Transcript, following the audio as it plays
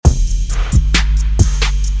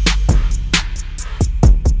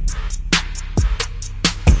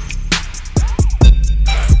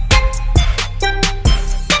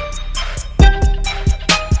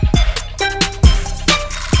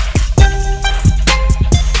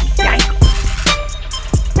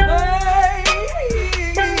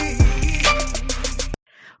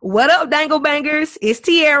What up, Dangle Bangers? It's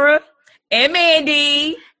Tiara and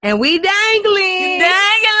Mandy, and we dangling.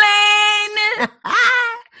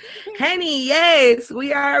 Honey, yes,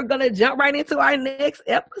 we are gonna jump right into our next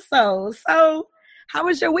episode. So, how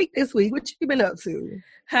was your week this week? What you been up to?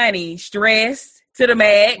 Honey, stress to the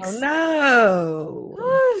max. Oh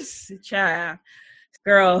no, child,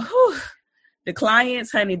 girl. Whew. The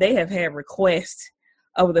clients, honey, they have had requests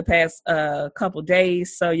over the past couple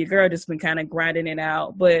days. So your girl just been kind of grinding it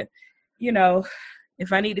out. But, you know,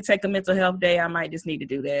 if I need to take a mental health day, I might just need to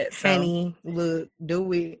do that. So. Honey, look,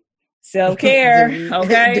 do it. Self-care,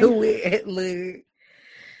 okay? Do it, look.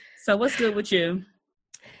 So what's good with you?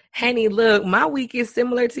 Honey, look, my week is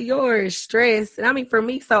similar to yours, stress. I mean, for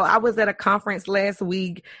me, so I was at a conference last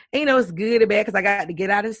week. And, you know, it's good and bad because I got to get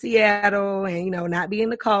out of Seattle and, you know, not be in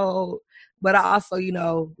the cold. But I also, you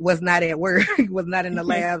know, was not at work, was not in the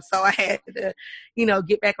lab. So I had to, you know,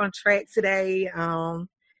 get back on track today,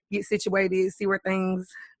 get situated, see where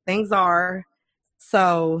things are.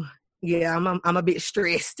 So, yeah, I'm a bit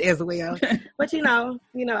stressed as well. But, you know,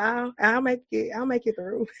 I'll make it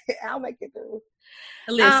through. I'll make it through.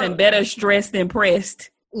 Listen, better stressed than pressed.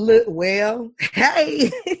 Look, well, hey,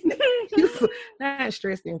 not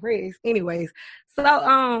stressed and pressed. Anyways,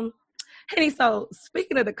 so, honey, so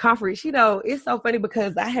speaking of the conference, you know, it's so funny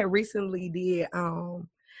because I had recently did a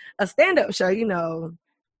stand-up show, you know,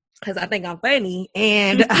 because I think I'm funny.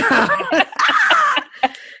 And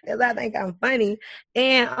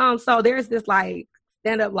so there's this like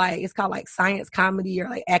stand-up, like it's called like science comedy or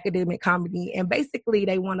like academic comedy. And basically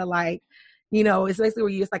they want to like, you know, it's basically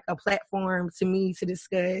where you use like a platform to me to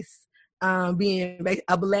discuss being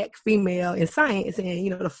a Black female in science and, you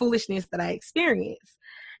know, the foolishness that I experienced.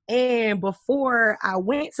 And before I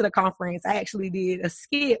went to the conference, I actually did a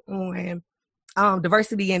skit on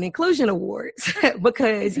diversity and inclusion awards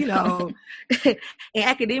because, you know, in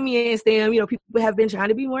academia and STEM, you know, people have been trying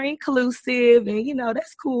to be more inclusive and, you know,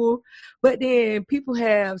 that's cool. But then people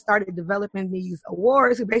have started developing these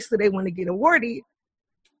awards who basically they want to get awarded,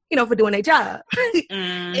 you know, for doing their job.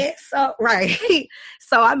 And so, right.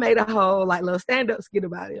 So I made a whole like little stand-up skit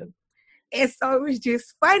about it. And so it was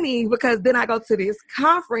just funny because then I go to this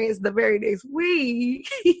conference the very next week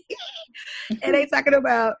and they talking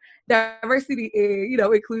about diversity and, you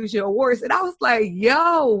know, inclusion awards. And I was like,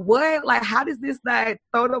 yo, what? Like, how does this not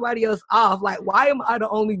throw nobody else off? Like, why am I the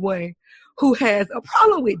only one who has a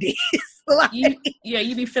problem with this? Like,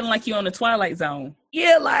 you be feeling like you're on the Twilight Zone.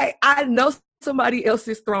 Yeah, like, I know somebody else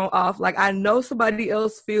is thrown off. Like, I know somebody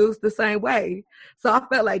else feels the same way. So I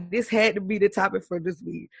felt like this had to be the topic for this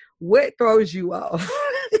week. What throws you off?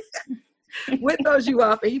 What throws you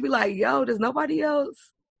off? And you be like, yo, does nobody else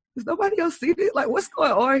see this? Like, what's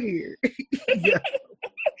going on here?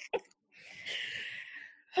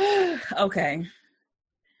 Okay.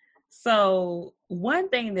 So one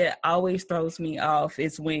thing that always throws me off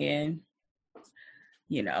is when,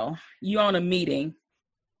 you know, you're on a meeting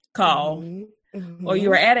call or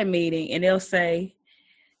you're at a meeting and they'll say,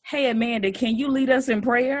 hey, Amanda, can you lead us in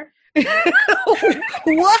prayer?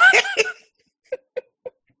 What?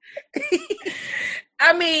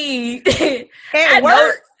 I mean, at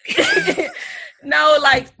work? No,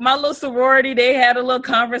 like my little sorority, they had a little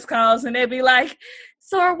conference calls and they'd be like,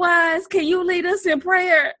 Sore Wise, can you lead us in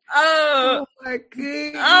prayer? Oh my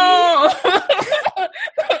goodness. Oh,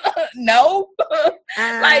 no.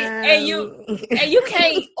 Like, and you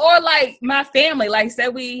can't, or like my family, like say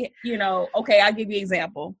we, you know, okay, I'll give you an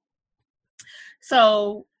example.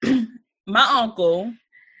 So my uncle,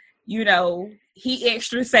 you know, he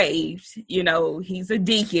extra saved, you know, he's a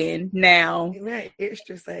deacon now. Right,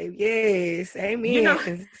 extra saved, yes, amen.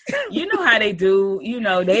 You know how they do, you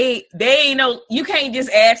know, they know, you can't just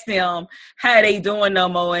ask them how they doing no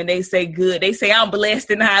more and they say good. They say I'm blessed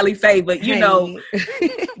and highly favored, you know,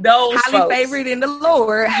 those highly folks. Favored in the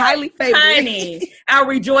Lord, highly favored. Honey, I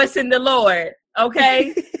rejoice in the Lord,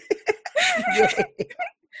 okay?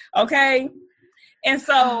 Okay? And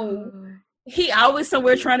so he always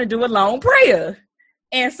somewhere trying to do a long prayer.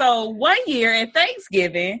 And so one year at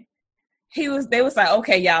Thanksgiving, they was like,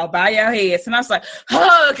 okay, y'all, bow your heads. And I was like,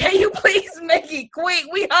 oh, can you please make it quick?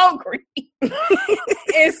 We hungry.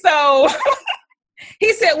 And so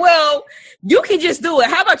he said, well, you can just do it.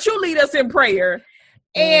 How about you lead us in prayer?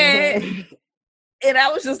 And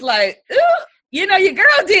I was just like, you know, your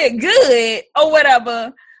girl did good or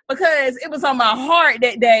whatever, because it was on my heart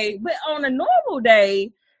that day. But on a normal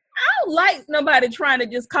day, I don't like nobody trying to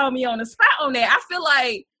just call me on the spot on that. I feel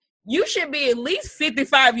like you should be at least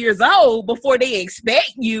 55 years old before they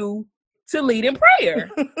expect you to lead in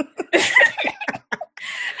prayer.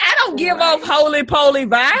 I don't give off holy poly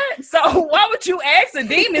vibes. So why would you ask a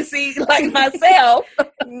demon seed like myself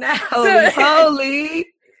holy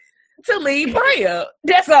to lead prayer?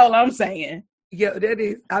 That's all I'm saying. Yeah, that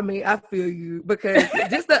is. I mean, I feel you because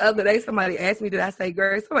just the other day somebody asked me, "Did I say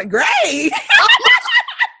grace?" I'm like, "Grace."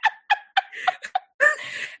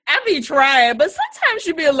 I be trying, but sometimes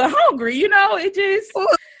you be a little hungry. It just.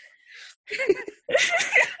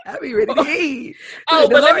 I be ready to eat. Oh,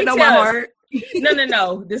 but let me tell you.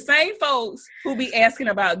 No. The same folks who be asking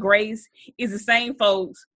about grace is the same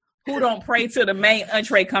folks who don't pray till the main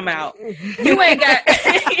entree come out. You ain't got.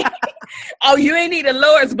 You ain't need the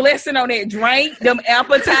Lord's blessing on that drink, them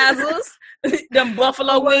appetizers, them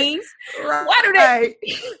buffalo wings. Right.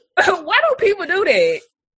 Why do people do that?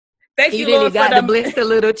 Thank you, Lord, got to bless the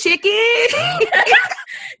little chicken.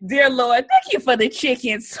 Dear Lord, thank you for the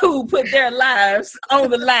chickens who put their lives on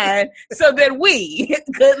the line so that we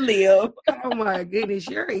could live. Oh my goodness,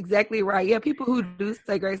 you're exactly right. Yeah, people who do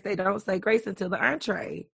say grace, they don't say grace until the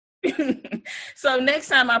entree. So next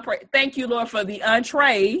time I pray, thank you, Lord, for the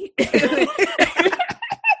entree.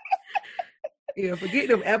 Yeah, forget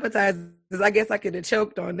them appetizers. I guess I could have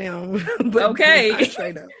choked on them. But okay.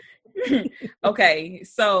 Okay,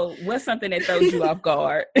 so what's something that throws you off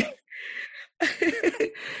guard?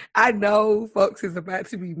 I know folks is about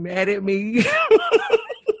to be mad at me,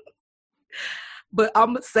 but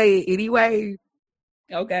I'm going to say it anyway.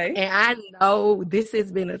 Okay. And I know this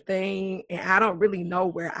has been a thing, and I don't really know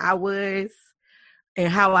where I was and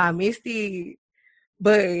how I missed it,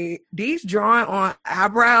 but these drawing on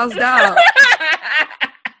eyebrows, dog,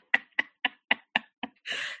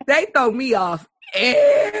 they throw me off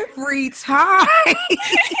every time.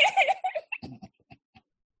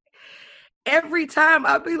 Every time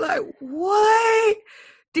I be like, what?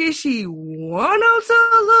 Did she want them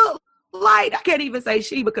to look like? I can't even say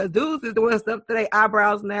she because dudes is doing stuff to their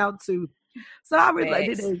eyebrows now too. So I was like,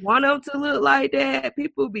 did they want them to look like that?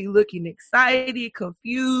 People be looking excited,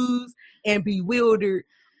 confused, and bewildered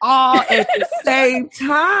all at the same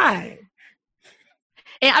time.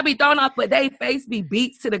 And I be thrown off, but they face be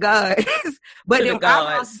beats to the gods. But them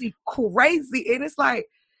eyebrows be crazy. And it's like,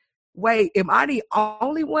 wait, am I the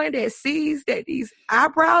only one that sees that these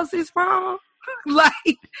eyebrows is wrong? Like,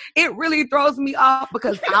 it really throws me off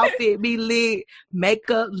because outfit be lit,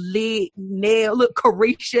 makeup lit,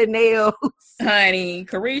 Carisha nails. Honey,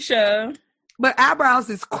 Carisha. But eyebrows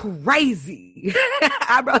is crazy.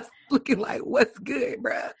 Eyebrows looking like, what's good,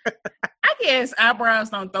 bruh? I guess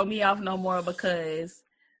eyebrows don't throw me off no more because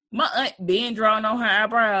my aunt been drawing on her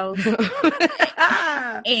eyebrows.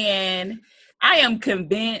 And I am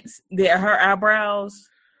convinced that her eyebrows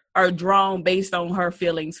are drawn based on her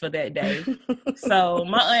feelings for that day. So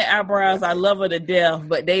my aunt eyebrows, I love her to death,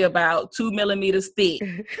 but they about 2 millimeters thick.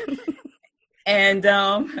 And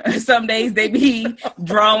some days they be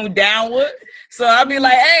drawn downward. So I'll be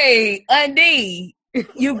like, hey, Aunt D,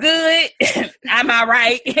 you good? Am I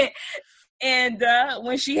right? And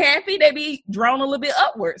when she happy, they be drawn a little bit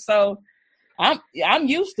upward. So I'm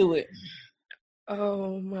used to it.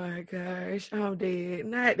 Oh my gosh, I'm dead.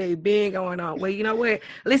 Not they been going on. Well, you know what?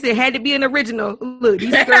 Listen, it had to be an original. Look,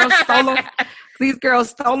 these girls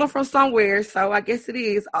stole them from somewhere. So I guess it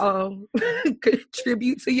is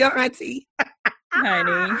contribute to your auntie.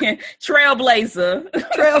 Honey. Trailblazer.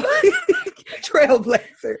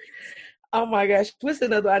 Trailblazer. Oh my gosh. What's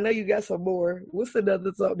another? I know you got some more. What's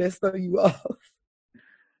another something that throw you off?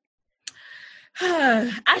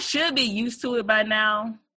 I should be used to it by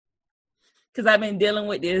now. Because I've been dealing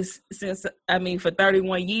with this for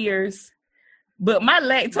 31 years. But my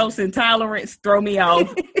lactose intolerance throw me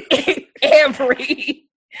off every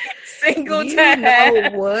single time.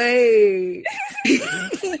 No way.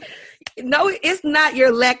 No, it's not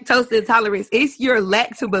your lactose intolerance. It's your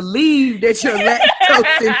lack to believe that you're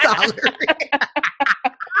lactose intolerant.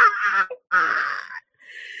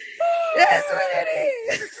 That's what it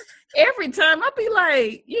is. Every time I'll be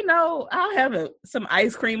like, I'll have some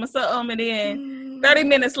ice cream or something, and then 30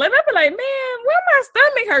 minutes later, I'll be like, man, why my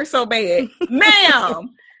stomach hurt so bad?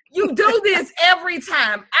 Ma'am, you do this every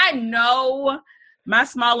time. I know my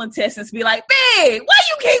small intestines be like, babe, why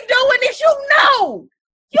you keep doing this? You know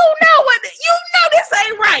this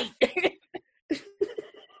ain't right.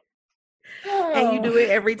 And you do it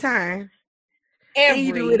every time. And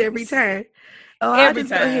you do it every time. Oh, I'll just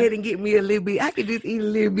go ahead and get me a little bit. I can just eat a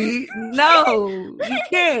little bit. No, you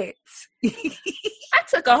can't. I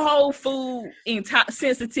took a whole food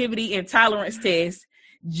sensitivity and tolerance test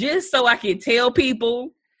just so I can tell people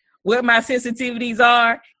what my sensitivities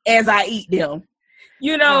are as I eat them.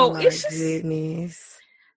 It's just, goodness.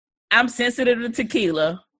 I'm sensitive to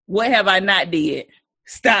tequila. What have I not did?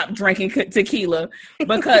 stop drinking tequila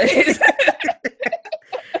because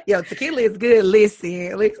yo, tequila is good.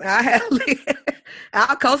 Listen,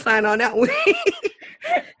 I'll co-sign on that one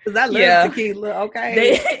because I love tequila.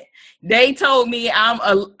 Okay, they told me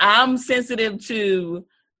I'm sensitive to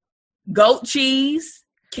goat cheese,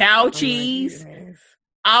 cow cheese,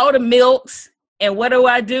 all the milks, and what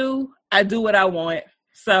do? I do what I want.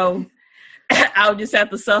 So I'll just have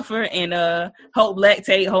to suffer and hope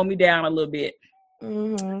lactate hold me down a little bit.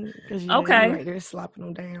 Mm-hmm. Okay, right there slopping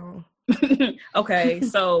them down. Okay,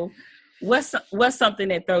 so what's something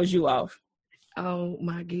that throws you off? Oh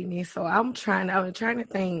my goodness! So I'm trying to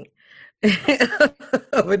think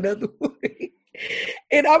of another one,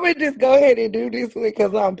 and I'm gonna just go ahead and do this one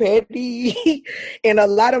because I'm petty, and a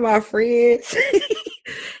lot of my friends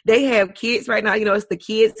they have kids right now. You know, it's the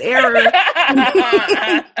kids era.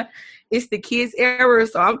 It's the kids era,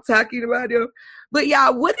 so I'm talking about them. But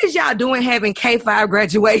y'all, what is y'all doing having K-5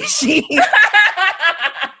 graduation?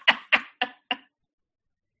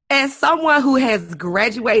 As someone who has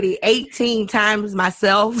graduated 18 times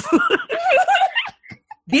myself,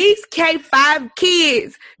 these K-5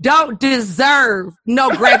 kids don't deserve no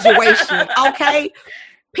graduation, okay?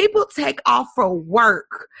 People take off for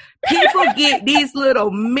work. People get these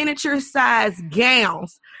little miniature-sized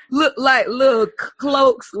gowns, look like little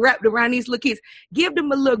cloaks wrapped around these little kids. Give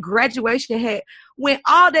them a little graduation hat when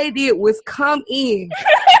all they did was come in.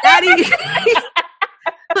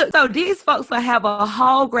 Look, so these folks will have a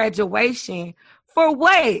whole graduation for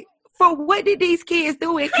what? For what did these kids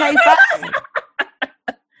do at K-5?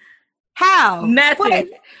 How? Nothing.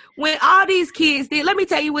 When all these kids did, let me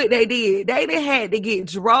tell you what they did. They had to get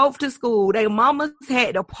drove to school. Their mamas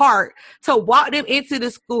had to park to walk them into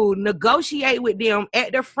the school, negotiate with them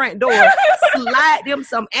at the front door, slide them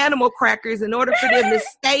some animal crackers in order for them to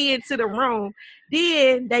stay into the room.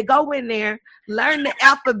 Then they go in there, learn the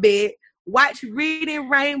alphabet, watch Reading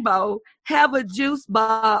Rainbow, have a juice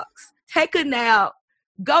box, take a nap,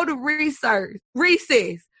 go to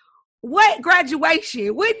recess. What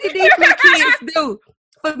graduation? What did these little kids do?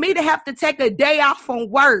 For me to have to take a day off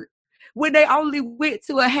from work when they only went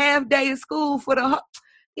to a half day of school for the,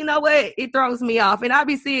 you know what? It throws me off. And I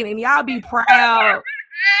be seeing it, and y'all be proud.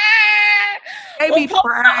 They be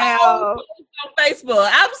proud. On Facebook.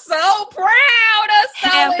 I'm so proud of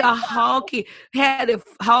have the whole kid, had the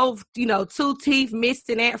whole, 2 teeth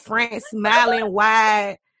missing at front, smiling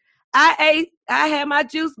wide. I had my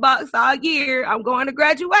juice box all year. I'm going to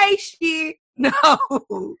graduation. No.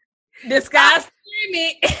 The sky's the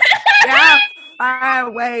limit. Yeah,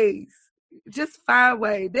 find ways. Just find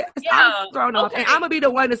ways. I'm thrown off. And I'm going to be the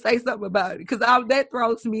one to say something about it because that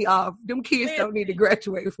throws me off. Them kids don't need to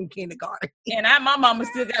graduate from kindergarten. And my mama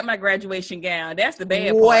still got my graduation gown. That's the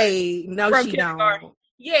bad part. Wait, no, she don't.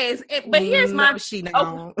 Yes, but here's my... she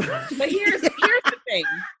don't. But here's the thing.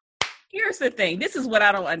 Here's the thing. This is what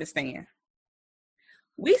I don't understand.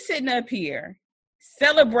 We sitting up here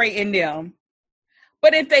celebrating them,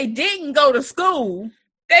 but if they didn't go to school,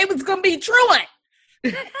 they was going to be truant.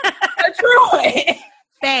 Truant.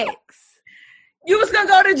 Facts. You was going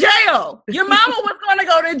to go to jail. Your mama was going to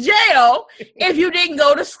go to jail if you didn't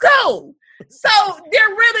go to school. So there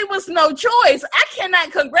really was no choice. I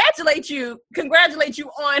cannot congratulate you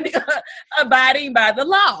on abiding by the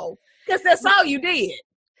law because that's all you did.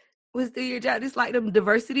 Was do your job. It's like them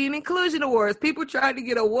diversity and inclusion awards. People trying to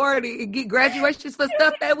get awarded and get graduations for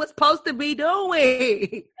stuff they was supposed to be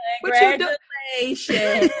doing.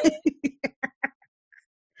 Congratulations.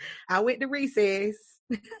 I went to recess.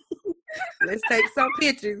 Let's take some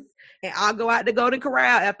pictures. And I'll go out to Golden Corral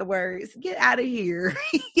afterwards. Get out of here.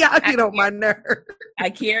 Y'all get on my nerves. I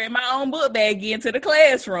carried my own book bag into the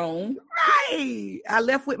classroom. Right. I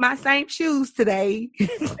left with my same shoes today.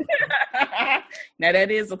 Now that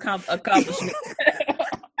is accomplishment.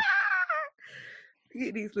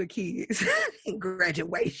 Get these little kids in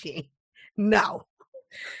graduation. No.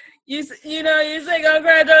 You say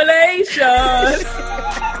congratulations.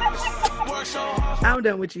 I'm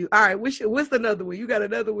done with you. All right, what's another one? You got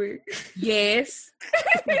another one? Yes.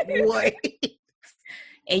 What?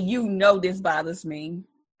 And this bothers me.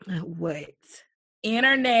 What?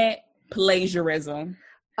 Internet plagiarism.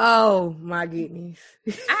 Oh my goodness.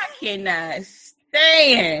 I cannot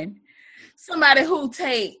stand somebody who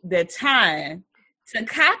take the time to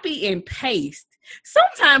copy and paste.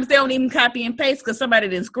 Sometimes they don't even copy and paste because somebody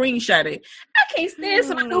didn't screenshot it. I can't stand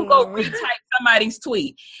somebody who go retype somebody's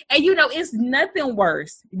tweet. And it's nothing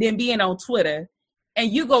worse than being on Twitter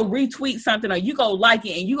and you go retweet something or you go like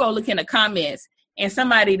it and you go look in the comments and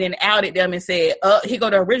somebody then outed them and said, here go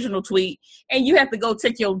the original tweet, and you have to go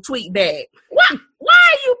take your tweet back. Why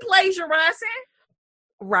are you plagiarizing?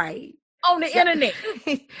 Right. On the internet.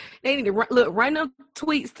 They need to run them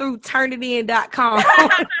tweets through turnitin.com.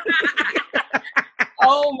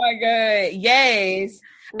 Oh my God. Yes.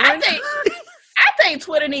 I think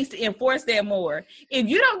Twitter needs to enforce that more. If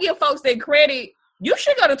you don't give folks their credit, you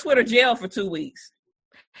should go to Twitter jail for 2 weeks.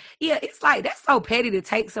 Yeah, it's like that's so petty to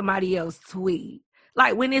take somebody else's tweet.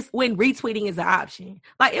 Like when retweeting is an option.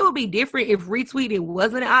 Like it would be different if retweeting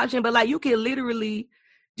wasn't an option, but like you can literally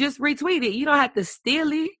just retweet it. You don't have to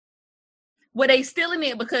steal it. Well, they stealing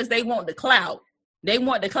it because they want the clout. They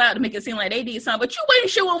want the clout to make it seem like they did something. But you ain't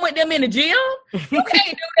sure with them in the jail. You can't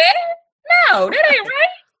do that. No, that ain't right.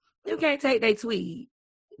 You can't take their tweet.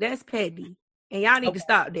 That's petty. And y'all need to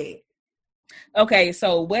stop that. Okay,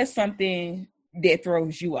 so what's something that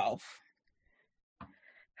throws you off?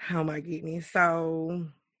 Oh my goodness. So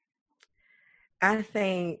I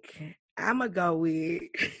think I'm going to go with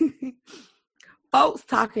folks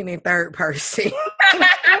talking in third person.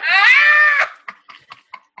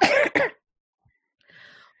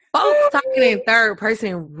 Folks talking in third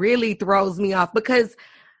person really throws me off because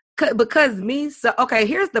me. So okay,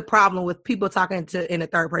 here's the problem with people talking in the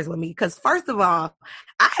third person with me. Because first of all,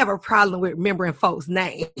 I have a problem with remembering folks'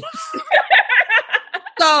 names.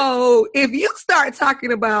 So if you start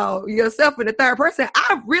talking about yourself in the third person,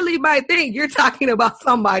 I really might think you're talking about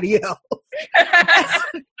somebody else.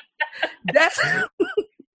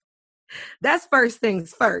 That's first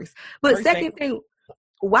things first. But second thing,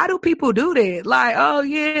 why do people do that? Like, oh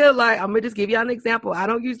yeah, like I'm gonna just give y'all an example. I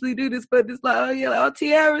don't usually do this, but it's like, oh yeah, like,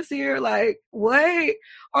 Tiara's here. Like, what?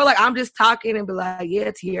 Or like I'm just talking and be like,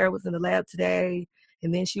 yeah, Tiara was in the lab today,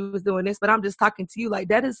 and then she was doing this, but I'm just talking to you. Like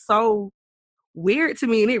that is so weird to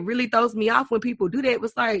me, and it really throws me off when people do that. It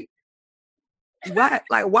was like, why?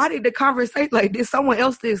 Like, why did the conversation like did someone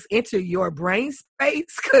else just enter your brain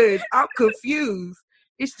space? Because I'm confused.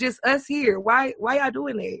 It's just us here. Why y'all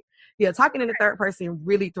doing that? Yeah, talking in the third person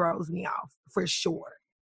really throws me off for sure.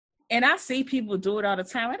 And I see people do it all the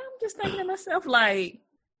time, and I'm just thinking to myself, like,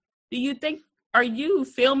 are you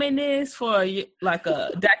filming this for like a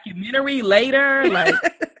documentary later? Like,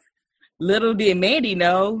 little did Mandy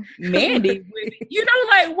know. Mandy,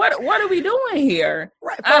 like, what are we doing here?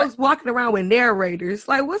 Right, folks walking around with narrators.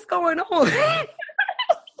 Like, what's going on?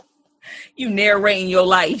 You narrating your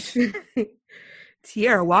life.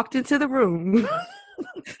 Tiara walked into the room.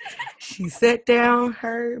 She set down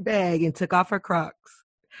her bag and took off her Crocs.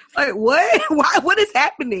 Like, what? Why? What is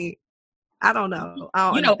happening? I don't know.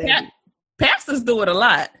 Pastors do it a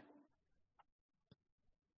lot.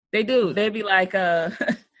 They do. They be like, and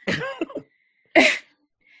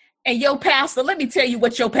your pastor, let me tell you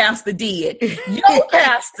what your pastor did. Your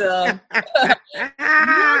pastor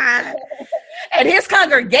at his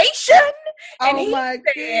congregation. Oh my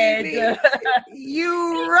goodness.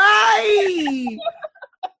 You right.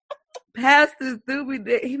 Pastor stupid.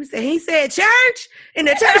 He said church, and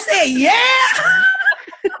the church said yeah.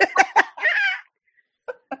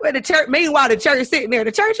 Well, meanwhile, the church sitting there.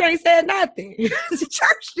 The church ain't said nothing. The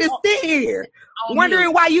church just sitting here,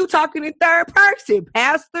 wondering why you talking in third person,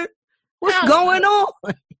 Pastor. What's going on?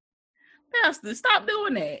 Pastor, stop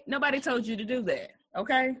doing that. Nobody told you to do that.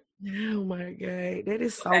 Okay. Oh my God, that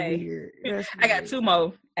is so weird. I got two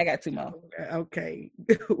more. Okay.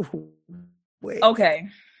 Wait. Okay.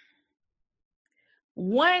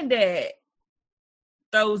 One that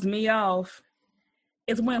throws me off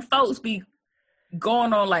is when folks be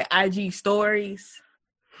going on like IG stories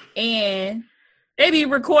and they be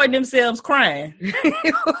recording themselves crying.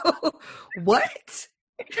 What?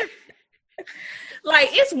 Like,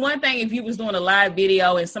 it's one thing if you was doing a live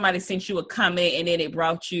video and somebody sent you a comment and then it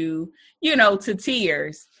brought you, to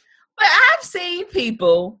tears. But I've seen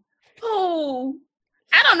people who,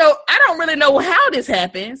 I don't really know how this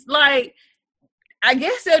happens. Like, I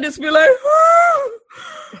guess they'll just be like, oh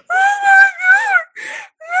my God,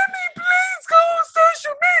 let me please go on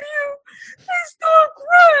social media and start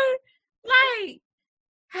crying. Like,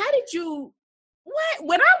 how did you, what?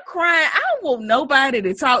 When I'm crying, I don't want nobody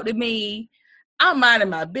to talk to me. I'm minding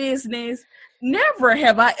my business. Never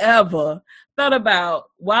have I ever thought about,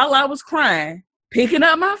 while I was crying, picking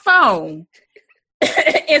up my phone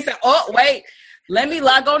and say, oh, wait, let me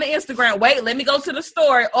log on to Instagram. Wait, let me go to the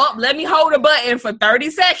store. Oh, let me hold a button for 30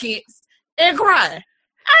 seconds and cry.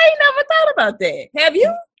 I ain't never thought about that. Have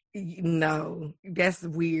you? No, that's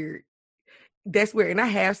weird. That's weird. And I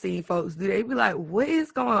have seen folks do that. They be like, what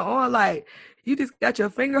is going on? Like, you just got your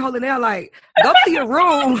finger holding out. Like, go to your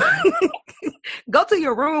room. Go to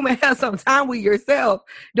your room and have some time with yourself.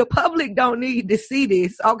 The public don't need to see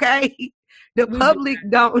this, okay? The public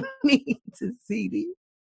don't need to see this.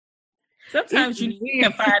 Sometimes you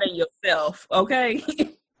can find it yourself, okay?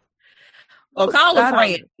 Or call a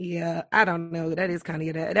friend. Yeah, I don't know. That is kind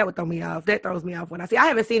of that would throw me off. That throws me off when I see. I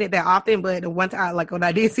haven't seen it that often, but the one time, like when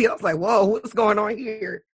I did see it, I was like, "Whoa, what's going on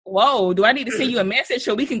here?" Whoa, do I need to send you a message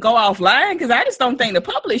so we can go offline? Because I just don't think the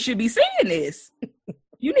public should be seeing this.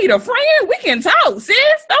 You need a friend? We can talk,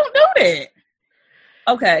 sis. Don't do that.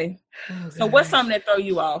 Okay. Oh, so what's something that throw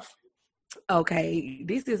you off? Okay,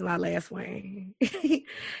 this is my last one.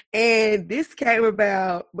 And this came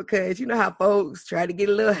about because you know how folks try to get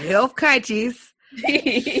a little health conscious,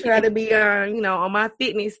 try to be on my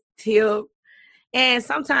fitness tip. And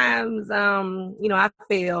sometimes, I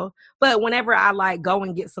fail. But whenever I like go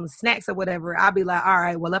and get some snacks or whatever, I'll be like, all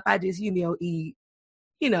right, well, if I just, eat,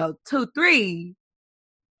 2, 3,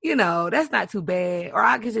 that's not too bad. Or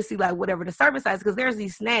I can just see like whatever the serving size, because there's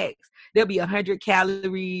these snacks. There'll be 100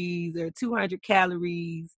 calories or 200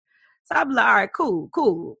 calories. So I'll be like, all right,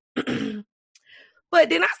 cool. But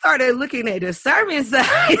then I started looking at the serving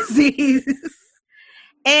sizes.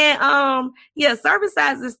 And serving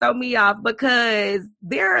sizes throw me off because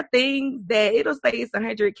there are things that it'll say it's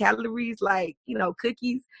 100 calories, like,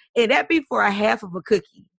 cookies, and that be for a half of a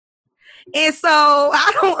cookie. And so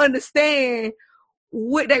I don't understand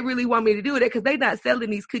what they really want me to do with it, because they're not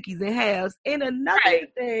selling these cookies in halves. And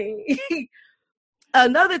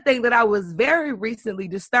another thing that I was very recently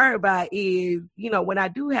disturbed by is, when I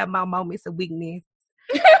do have my moments of weakness,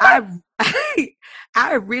 I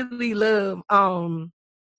really love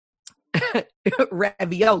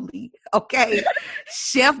ravioli. Okay.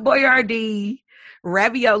 Chef Boyardee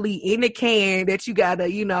ravioli in a can that you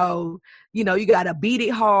gotta, you gotta beat it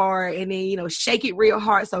hard and then, shake it real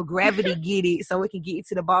hard so gravity get it so it can get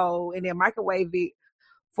into the bowl, and then microwave it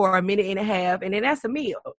for a minute and a half, and then that's a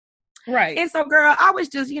meal. Right. And so, girl, I was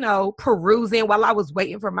just, perusing while I was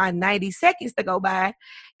waiting for my 90 seconds to go by,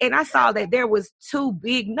 and I saw that there was 2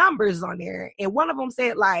 big numbers on there, and one of them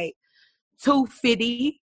said like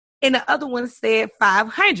 250 and the other one said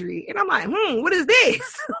 500. And I'm like, what is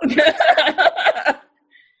this?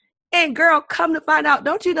 And girl, come to find out,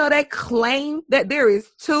 don't you know they claim that there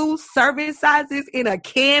is 2 serving sizes in a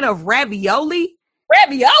can of ravioli?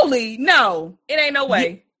 Ravioli? No, it ain't no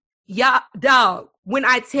way. Yeah, dog. When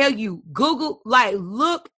I tell you, Google, like,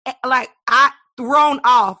 look, like, I thrown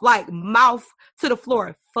off, like, mouth to the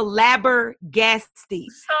floor, flabbergasted.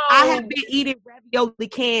 So, I have been eating ravioli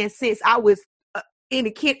cans since I was in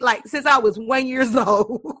the kid, like, since I was 1 year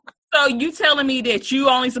old. So you telling me that you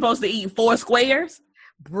only supposed to eat 4 squares?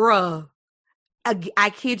 Bruh, I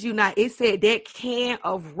kid you not. It said that can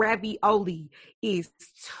of ravioli is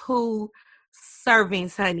 2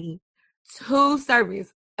 servings, honey. 2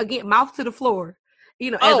 servings. Again, mouth to the floor.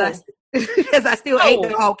 As I still ate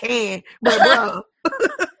the whole can. But bruh.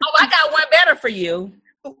 I got one better for you.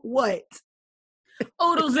 What?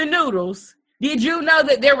 Oodles and noodles. Did you know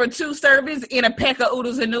that there were 2 servings in a pack of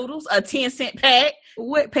oodles and noodles? A 10-cent pack?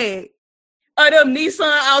 What pack? Them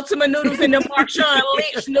Nissan Altima noodles and the Marshawn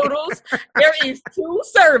Lynch noodles. There is 2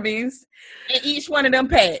 servings in each one of them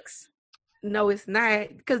packs. No, it's not.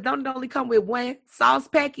 Because don't it only come with 1 sauce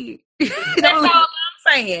packet? That's all I'm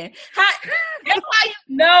saying. That's why you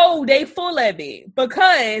know they full of it.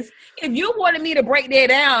 Because if you wanted me to break that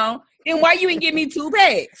down, then why you ain't give me 2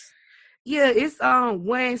 packs? Yeah, it's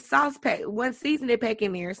 1 sauce pack, 1 seasoning pack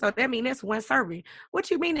in there. So that means that's 1 serving.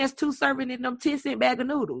 What you mean that's 2 serving in them 10-cent bag of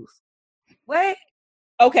noodles? What?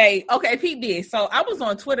 Okay, peep this. So I was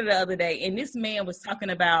on Twitter the other day, and this man was talking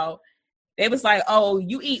about, they was like, oh,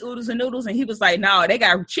 you eat oodles and noodles? And he was like, no, they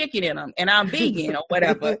got chicken in them, and I'm vegan or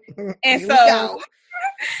whatever. And so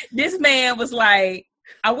this man was like,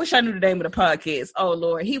 I wish I knew the name of the podcast. Oh,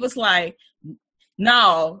 Lord. He was like,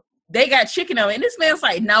 no, they got chicken on it. And this man's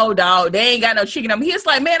like, no, dog, they ain't got no chicken on me. He was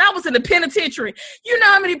like, man, I was in the penitentiary. You know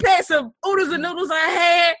how many packs of oodles and noodles I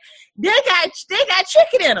had? They got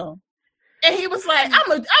chicken in them. And he was like,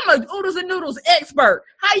 I'm a oodles and noodles expert.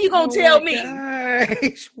 How you gonna tell me?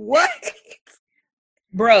 Gosh, what?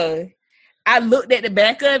 Bruh, I looked at the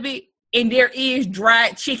back of it, and there is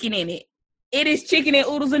dried chicken in it. It is chicken and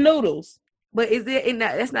oodles and noodles. But is it in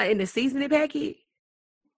that? That's not in the seasoning packet?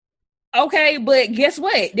 Okay, but guess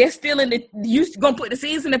what? They're still in the. You gonna put the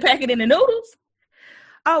seasoning packet in the noodles?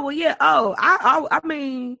 Oh well, yeah. Oh, I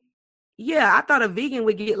mean, yeah. I thought a vegan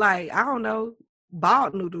would get like, I don't know,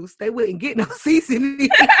 bald noodles. They wouldn't get no seasoning.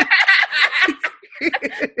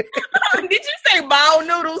 Did you say bald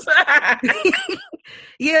noodles?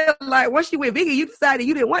 Yeah, like once you went vegan, you decided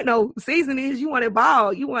you didn't want no seasonings. You wanted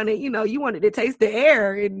bald. You wanted to taste the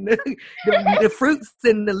air and the fruits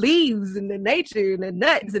and the leaves and the nature and the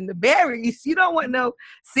nuts and the berries. You don't want no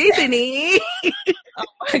seasoning. Oh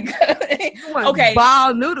my God. You want Okay.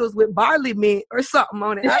 ball noodles with barley mint or something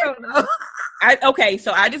on it. I don't know. Okay,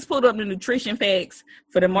 so I just pulled up the nutrition facts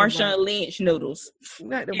for the Marshawn Lynch noodles.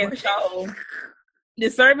 Not the And so the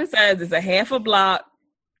serving size is a half a block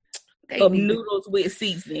of noodles with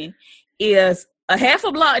seasoning. Is a half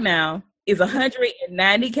a block now is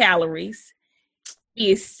 190 calories,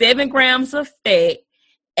 is 7 grams of fat,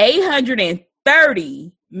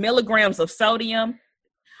 830 milligrams of sodium,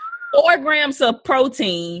 4 grams of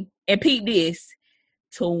protein, and peep this,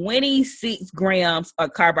 26 grams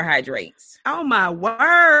of carbohydrates. Oh my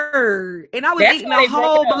word. And I was eating a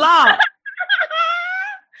whole block.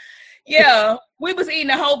 Yeah, we was eating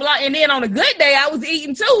a whole block. And then on a good day, I was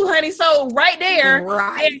eating too, honey. So right there,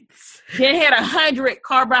 it had 100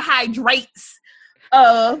 carbohydrates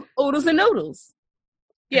of oodles and noodles.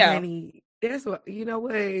 Yeah. Honey, that's what, you know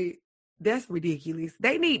what? That's ridiculous.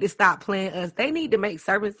 They need to stop playing us. They need to make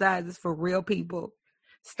serving sizes for real people.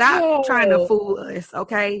 Stop trying to fool us,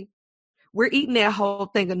 okay? We're eating that whole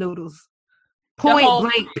thing of noodles. Point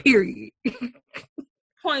blank, period.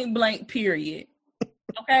 Point blank, period.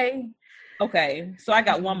 Okay? Okay. So I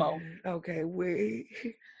got one more. Okay, wait.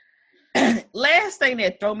 Last thing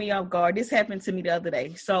that threw me off guard, this happened to me the other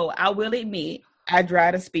day. So I will admit, I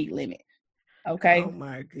drive the speed limit. Okay? Oh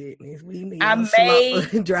my goodness. We need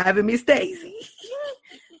driving Miss Stacy.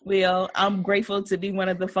 Well, I'm grateful to be one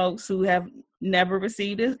of the folks who have never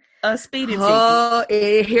received a speeding ticket. Oh,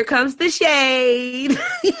 and here comes the shade.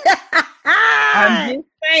 I'm just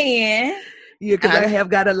saying. Yeah, because I have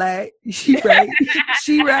got a lie. She right.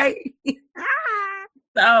 She right.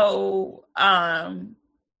 So, I'll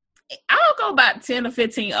go about 10 or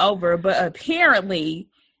 15 over, but apparently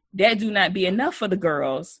that do not be enough for the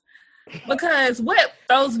girls. Because what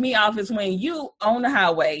throws me off is when you on the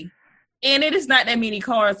highway and it is not that many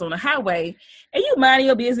cars on the highway and you mind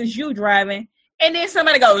your business, you driving, and then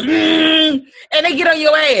somebody goes, and they get on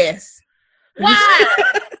your ass. Why?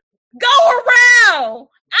 Go around.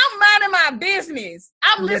 I'm minding my business.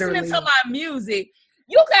 I'm listening to my music.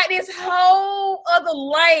 You got this whole other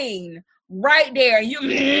lane right there. You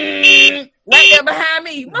right there behind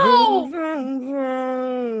me. Move.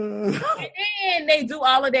 And then they do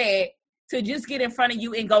all of that to just get in front of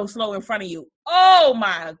you and go slow in front of you. Oh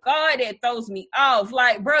my God, that throws me off.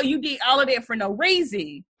 Like, bro, you did all of that for no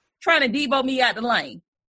reason. Trying to Debo me out the lane.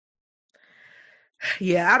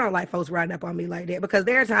 Yeah, I don't like folks riding up on me like that because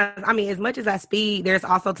there are times, I mean, as much as I speed, there's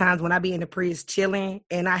also times when I be in the Prius chilling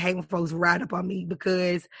and I hate when folks ride up on me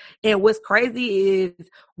because, and what's crazy is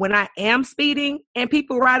when I am speeding and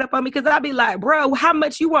people ride up on me because I be like, bro, how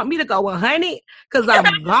much you want me to go, 100? Because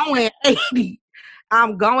I'm going 80.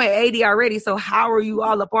 I'm going 80 already. So how are you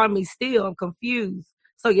all up on me still? I'm confused.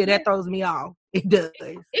 So yeah, that throws me off. It does.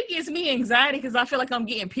 It gives me anxiety because I feel like I'm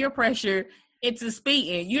getting peer pressure into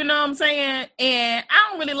speeding, you know what I'm saying? And I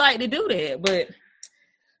don't really like to do that,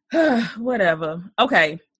 but whatever.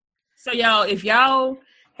 Okay. So y'all, if y'all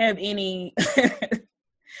have any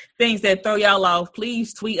things that throw y'all off,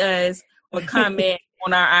 please tweet us or comment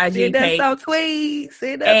on our IG page.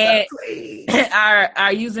 Send us some tweets.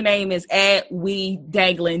 Our username is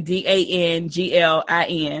 @WeDanglin,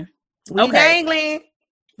 DANGLIN.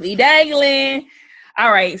 We dangling.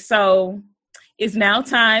 All right. So it's now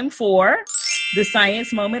time for the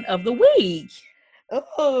science moment of the week.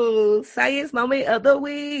 Oh, science moment of the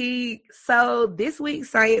week. So this week's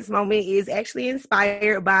science moment is actually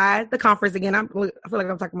inspired by the conference. Again, I feel like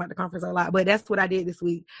I'm talking about the conference a lot, but that's what I did this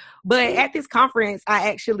week. But at this conference, I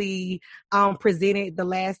actually presented the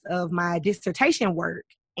last of my dissertation work.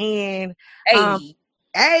 And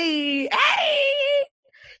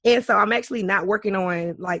and so I'm actually not working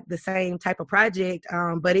on like the same type of project,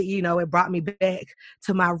 but it brought me back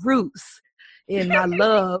to my roots and my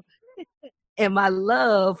love and my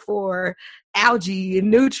love for algae and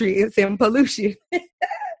nutrients and pollution.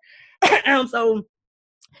 So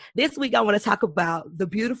this week I want to talk about the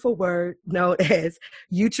beautiful word known as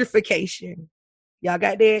eutrophication. Y'all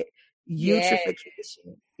got that?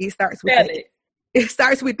 Eutrophication. It starts with it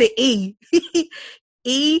starts with the E.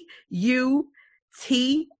 EUTROPHICATION.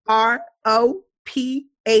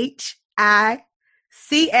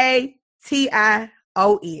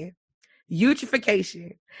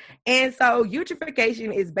 Eutrophication. And so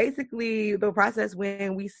eutrophication is basically the process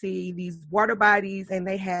when we see these water bodies and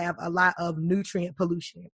they have a lot of nutrient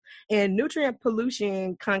pollution. And nutrient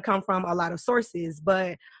pollution can come from a lot of sources,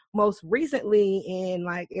 but most recently in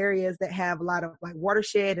like areas that have a lot of like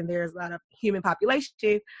watershed and there's a lot of human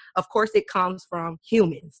population, of course it comes from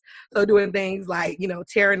humans. So doing things like,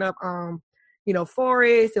 tearing up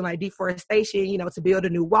forests and like deforestation, to build a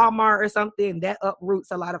new Walmart or something, that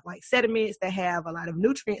uproots a lot of like sediments that have a lot of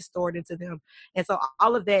nutrients stored into them. And so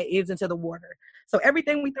all of that is into the water. So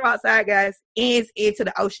everything we throw outside, guys, ends into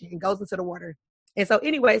the ocean and goes into the water. And so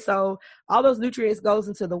anyway, so all those nutrients goes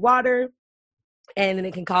into the water, and then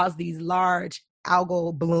it can cause these large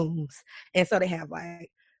algal blooms. And so they have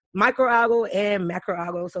like microalgal and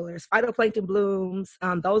macroalgal. So there's phytoplankton blooms.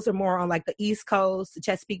 Those are more on like the East Coast, the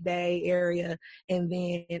Chesapeake Bay area. And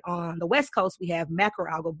then on the West Coast, we have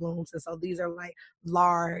macroalgal blooms. And so these are like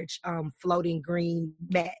large floating green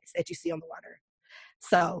mats that you see on the water.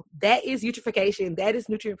 So that is eutrophication. That is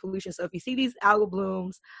nutrient pollution. So if you see these algal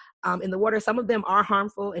blooms in the water, some of them are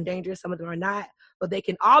harmful and dangerous. Some of them are not. But they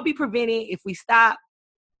can all be prevented if we stop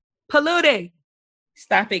polluting.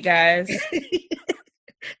 Stop it, guys.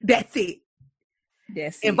 That's it.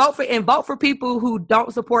 That's and it. vote for people who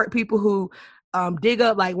don't support people who dig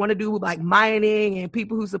up, like want to do like mining, and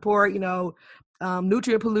people who support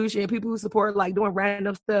nutrient pollution, people who support like doing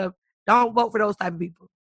random stuff. Don't vote for those type of people.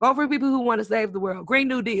 Vote for people who want to save the world. Green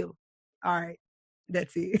New Deal. All right.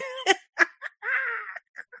 That's it.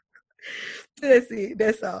 That's it.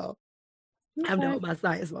 That's all. I'm done with my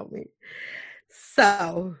science moment.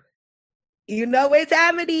 So, you know what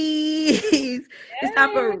time it is. It's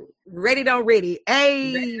time for Ready Don't Ready.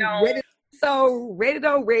 Hey, Ready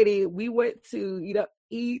Don't Ready. We went to,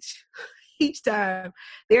 each time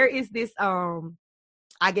there is this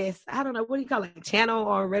I guess, I don't know, what do you call it, channel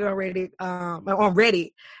on Reddit, on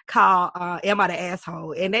Reddit called Am I the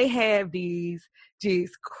Asshole? And they have these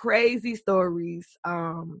just crazy stories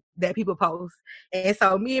that people post. And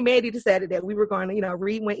so me and Maddie decided that we were going to,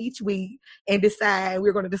 read one each week and decide we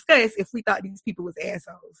were going to discuss if we thought these people was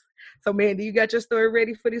assholes. So, Mandy, you got your story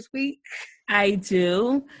ready for this week? I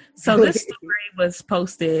do. So this story was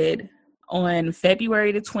posted on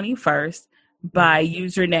February the 21st by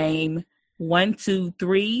username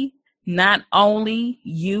 123, not only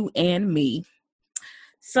you and me.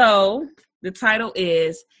 So the title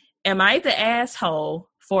is, Am I the asshole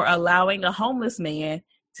for allowing a homeless man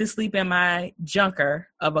to sleep in my junker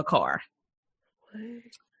of a car?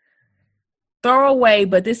 Throwaway,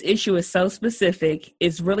 but this issue is so specific,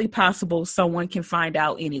 it's really possible someone can find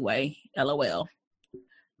out anyway. LOL.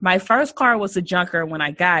 My first car was a junker when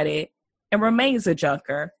I got it and remains a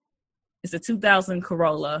junker. It's a 2000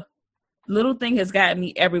 Corolla. Little thing has gotten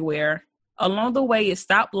me everywhere. Along the way, it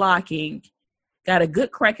stopped locking, got a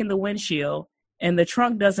good crack in the windshield, and the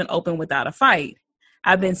trunk doesn't open without a fight.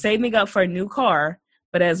 I've been saving up for a new car,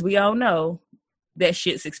 but as we all know, that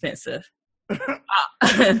shit's expensive.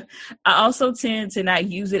 I also tend to not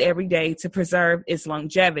use it every day to preserve its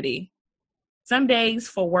longevity. Some days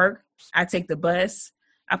for work, I take the bus.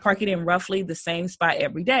 I park it in roughly the same spot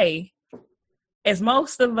every day. As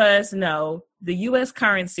most of us know, the U.S.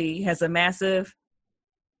 currency has a massive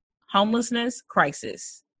homelessness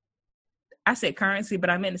crisis. I said currency, but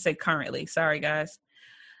I meant to say currently. Sorry, guys.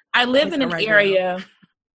 I live in an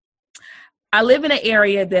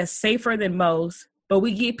area that's safer than most, but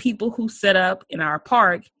we get people who set up in our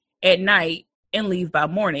park at night and leave by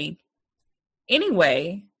morning.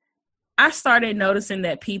 Anyway, I started noticing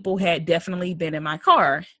that people had definitely been in my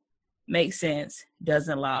car. Makes sense.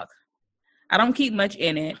 Doesn't lock. I don't keep much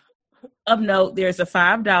in it. Of note, there's a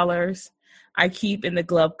 $5 I keep in the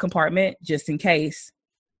glove compartment just in case.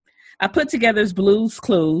 I put together Blue's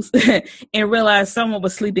Clues and realized someone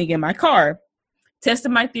was sleeping in my car.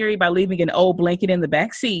 Tested my theory by leaving an old blanket in the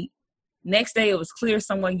back seat. Next day, it was clear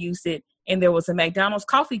someone used it, and there was a McDonald's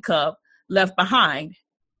coffee cup left behind.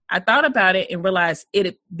 I thought about it and realized it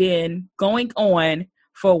had been going on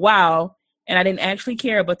for a while, and I didn't actually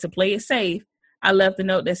care, but to play it safe, I left a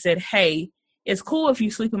note that said, hey, it's cool if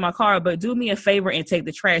you sleep in my car, but do me a favor and take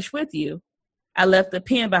the trash with you. I left the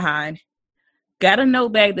pen behind. Got a note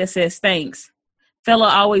bag that says, thanks. Fella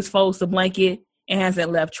always folds the blanket and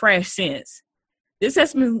hasn't left trash since. This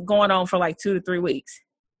has been going on for like 2 to 3 weeks.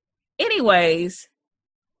 Anyways,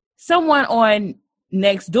 someone on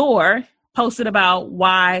Nextdoor posted about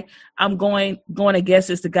why I'm going to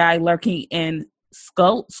guess it's the guy lurking and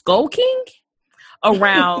skulking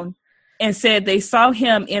around and said they saw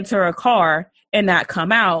him enter a car and not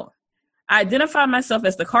come out. I identified myself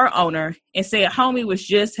as the car owner and said homie was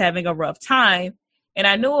just having a rough time, and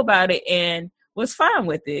I knew about it and was fine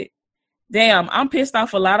with it. Damn, I'm pissed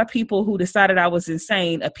off a lot of people who decided I was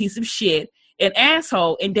insane, a piece of shit, an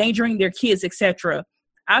asshole, endangering their kids, etc.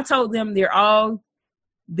 I told them they're all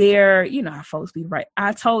there, you know how folks be, right?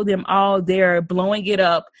 I told them all they're blowing it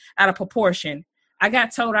up out of proportion. I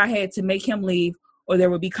got told I had to make him leave or there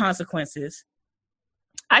would be consequences.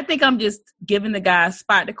 I think I'm just giving the guy a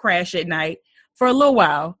spot to crash at night for a little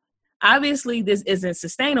while. Obviously, this isn't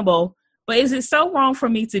sustainable, but is it so wrong for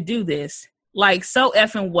me to do this? Like, so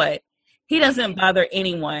effing what? He doesn't bother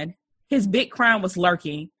anyone. His big crime was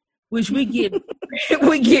lurking, which we get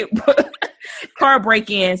car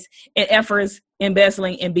break-ins and efforts,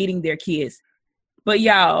 embezzling, and beating their kids. But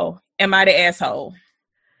y'all, am I the asshole?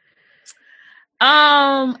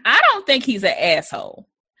 I don't think he's an asshole.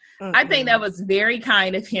 I think that was very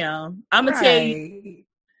kind of him. I'm gonna tell you,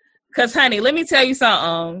 because honey, let me tell you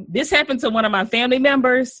something. This happened to one of my family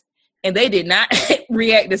members, and they did not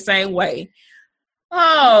react the same way.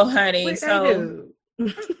 Oh, honey, so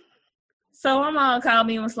my mom called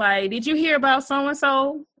me and was like, "Did you hear about so and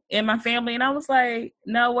so in my family?" And I was like,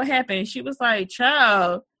 "No, what happened?" She was like,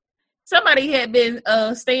 "Child, somebody had been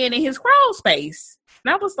staying in his crawl space."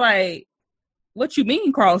 And I was like, "What you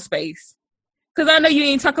mean crawl space?" Because I know you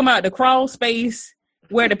ain't talking about the crawl space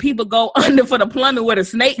where the people go under for the plumbing, where the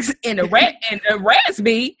snakes and the rats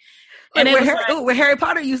be. And where Harry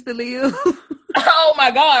Potter used to live. Oh my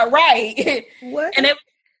God, right. What? And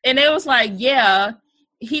it was like, yeah,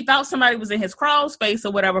 he thought somebody was in his crawl space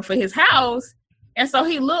or whatever for his house. And so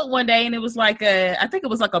he looked one day and it was like I think it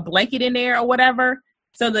was like a blanket in there or whatever.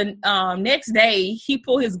 So the next day he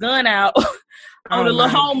pulled his gun out on the little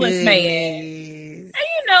homeless man. And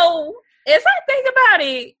you know, as I think about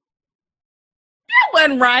it, that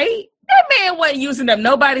wasn't right. That man wasn't using up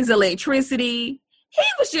nobody's electricity. He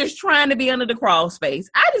was just trying to be under the crawl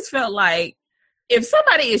space. I just felt like if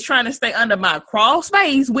somebody is trying to stay under my crawl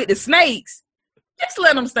space with the snakes, just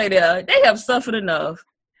let them stay there. They have suffered enough.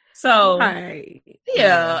 So,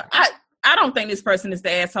 yeah, I don't think this person is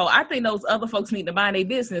the asshole. I think those other folks need to mind their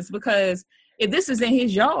business, because if this is in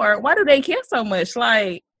his yard, why do they care so much?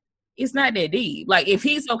 Like, it's not that deep. Like, if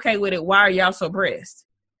he's okay with it, why are y'all so pressed?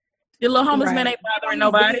 The little homeless man ain't bothering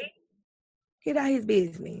nobody. Get out his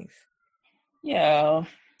business. Yeah.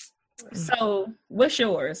 So, what's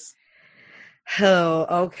yours? Oh,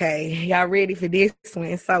 okay. Y'all ready for this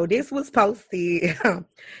one? So this was posted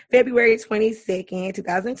February 22nd,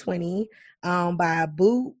 2020 by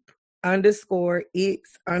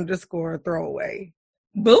boop_x_throwaway.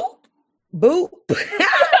 Boop? Boop.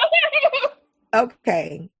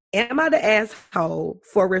 Okay. Am I the asshole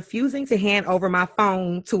for refusing to hand over my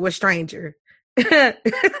phone to a stranger? Oh,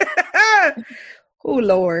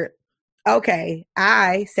 Lord. Okay,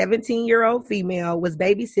 I, 17-year-old female, was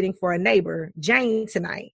babysitting for a neighbor, Jane,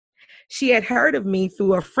 tonight. She had heard of me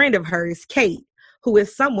through a friend of hers, Kate, who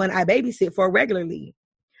is someone I babysit for regularly.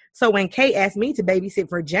 So when Kate asked me to babysit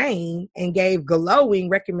for Jane and gave glowing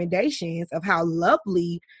recommendations of how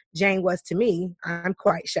lovely Jane was to me, I'm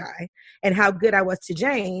quite shy, and how good I was to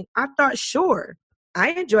Jane, I thought, sure,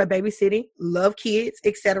 I enjoy babysitting, love kids,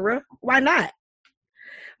 etc. Why not?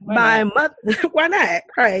 My mother, why not?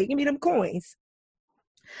 Right, give me them coins.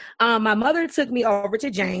 My mother took me over to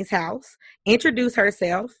Jane's house, introduced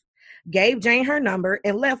herself, gave Jane her number,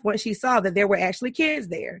 and left once she saw that there were actually kids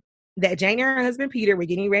there. That Jane and her husband Peter were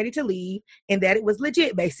getting ready to leave, and that it was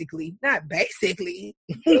legit, basically. Not basically.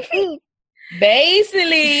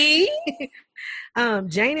 Basically.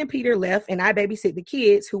 Jane and Peter left, and I babysit the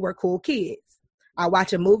kids, who were cool kids. I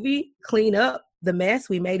watch a movie, clean up the mess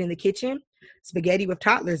we made in the kitchen. Spaghetti with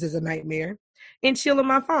toddlers is a nightmare. And chill on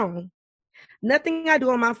my phone. Nothing I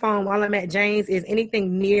do on my phone while I'm at Jane's is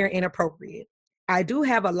anything near inappropriate. I do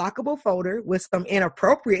have a lockable folder with some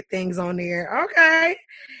inappropriate things on there. Okay.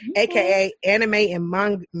 AKA anime and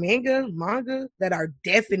manga that are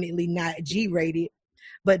definitely not G-rated.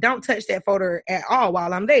 But don't touch that folder at all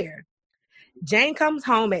while I'm there. Jane comes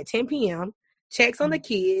home at 10 p.m., checks on the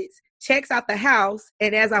kids, checks out the house,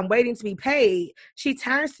 and as I'm waiting to be paid, she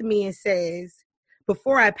turns to me and says,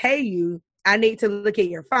 "Before I pay you, I need to look at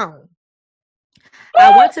your phone." I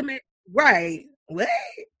want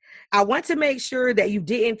to make sure that you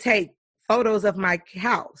didn't take photos of my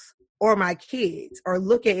house or my kids or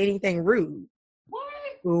look at anything rude.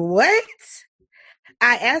 What?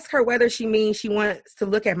 I ask her whether she means she wants to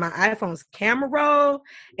look at my iPhone's camera roll,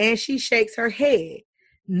 and she shakes her head.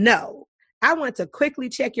 No. I want to quickly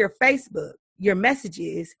check your Facebook, your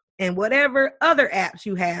messages, and whatever other apps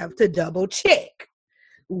you have to double check.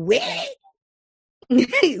 What?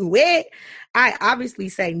 What? I obviously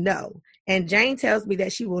say no. And Jane tells me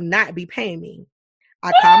that she will not be paying me.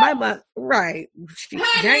 I call my mother. Right.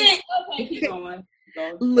 Jane, okay, keep going.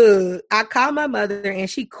 Look, I call my mother and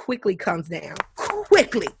she quickly comes down.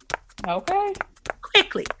 Quickly. Okay.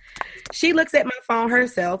 Quickly. She looks at my phone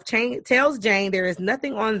herself, tells Jane there is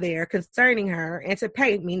nothing on there concerning her and to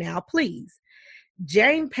pay me now, please.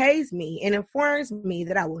 Jane pays me and informs me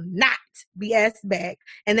that I will not be asked back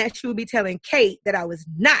and that she would be telling Kate that I was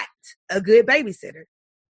not a good babysitter.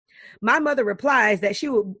 My mother replies that she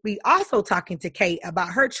would be also talking to Kate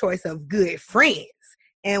about her choice of good friends.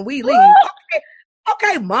 And we leave.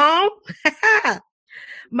 Okay, Mom.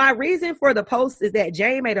 My reason for the post is that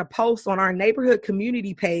Jane made a post on our neighborhood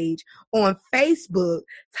community page on Facebook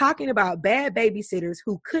talking about bad babysitters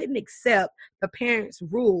who couldn't accept the parents'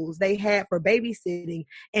 rules they had for babysitting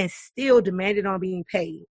and still demanded on being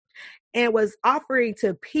paid, and was offering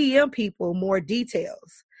to PM people more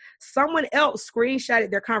details. Someone else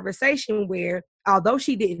screenshotted their conversation where, although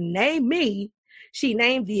she didn't name me, she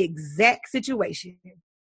named the exact situation.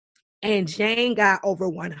 And Jane got over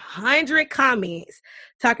 100 comments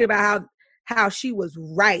talking about how she was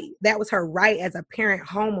right. That was her right as a parent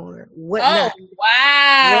homeowner. Wow.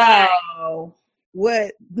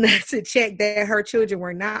 What to check that her children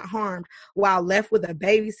were not harmed while left with a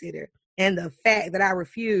babysitter. And the fact that I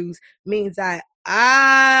refused means I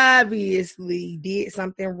obviously did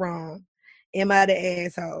something wrong. Am I the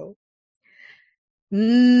asshole?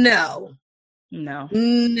 No.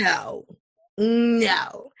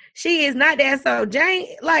 She is not that. So Jane,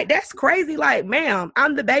 like, that's crazy. Like, ma'am,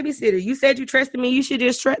 I'm the babysitter. You said you trusted me. You should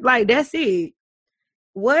just trust. Like, that's it.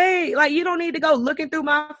 Wait, like, you don't need to go looking through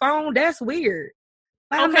my phone. That's weird.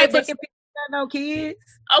 Like, I'm not taking pictures of no kids.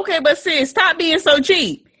 Okay, but sis, stop being so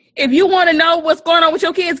cheap. If you want to know what's going on with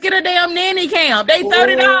your kids, get a damn nanny cam. They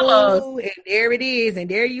 $30. And there it is.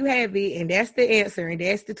 And there you have it. And that's the answer. And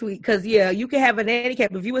that's the tweet. Because, yeah, you can have a nanny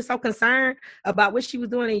cam. If you were so concerned about what she was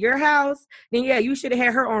doing in your house, then, yeah, you should have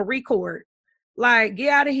had her on record. Like, get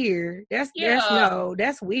out of here. That's weird. I'm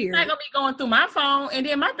not going to be going through my phone. And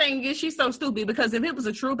then my thing is, she's so stupid because if it was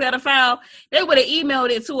a true pedophile, they would have emailed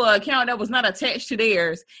it to an account that was not attached to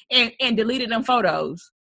theirs and deleted them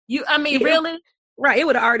photos. Really? Right, it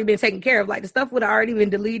would have already been taken care of. Like, the stuff would have already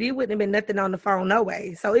been deleted. It wouldn't have been nothing on the phone, no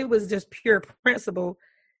way. So it was just pure principle.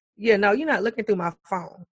 You're not looking through my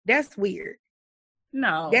phone. That's weird.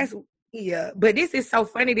 No. Yeah. But this is so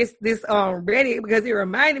funny, this Reddit, because it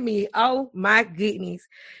reminded me, oh my goodness.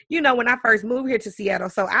 When I first moved here to Seattle,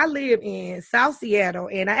 so I live in South Seattle,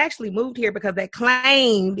 and I actually moved here because they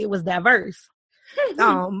claimed it was diverse.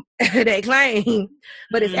 They claim,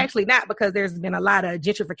 but it's actually not, because there's been a lot of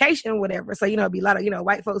gentrification, whatever. So, it'd be a lot of,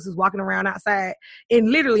 white folks who's walking around outside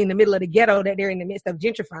and literally in the middle of the ghetto that they're in the midst of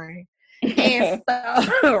gentrifying. And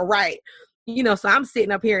so, right. So I'm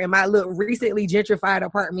sitting up here in my little recently gentrified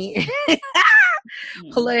apartment,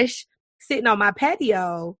 plush, sitting on my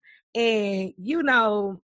patio. And,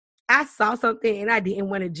 I saw something and I didn't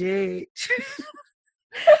want to judge.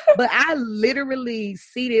 But I literally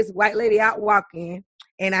see this white lady out walking,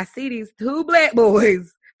 and I see these two black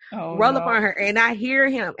boys roll up on her, and I hear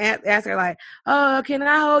him ask her, like, "Oh, can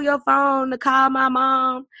I hold your phone to call my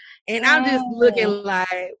mom?" And I'm just looking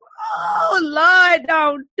like, "Oh, Lord,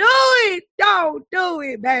 don't do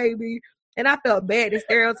it, baby." And I felt bad to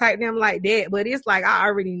stereotype them like that, but it's like I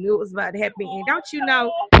already knew it was about to happen. And don't you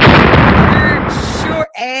know, sure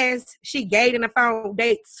as she gave in the phone,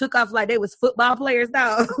 they took off like they was football players,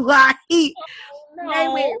 though. Like, they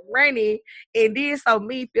went running. And then, so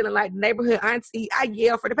me feeling like neighborhood auntie, I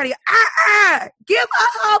yelled for the patio, give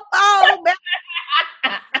us her phone, man.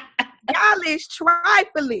 Y'all is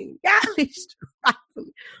trifling.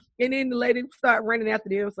 And then the lady started running after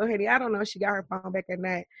them. So, honey, I don't know if she got her phone back or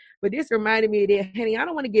not. But this reminded me of that. Honey, I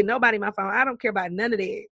don't want to give nobody my phone. I don't care about none of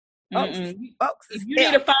that. Folks, if you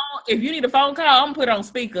need a phone call, I'm gonna put it on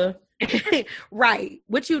speaker. Right.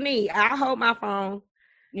 What you need? I hold my phone.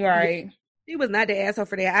 Right. She was not the asshole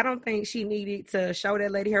for that. I don't think she needed to show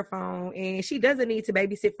that lady her phone, and she doesn't need to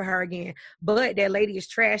babysit for her again. But that lady is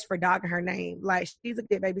trash for dogging her name. Like, she's a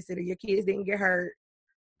good babysitter. Your kids didn't get hurt.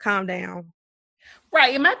 Calm down.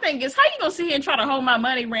 Right, and my thing is, how you gonna sit here and try to hold my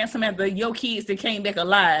money ransom after your kids that came back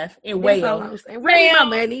alive and wail? Ready my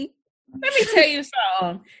money. Let me tell you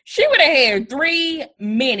something. She would have had 3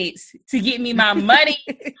 minutes to get me my money.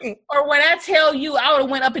 Or when I tell you, I would have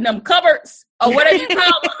went up in them cupboards or whatever you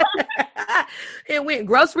call them. It went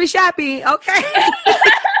grocery shopping, okay?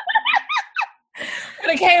 Would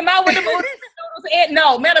have came out with the noodles.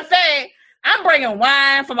 No, matter of fact, I'm bringing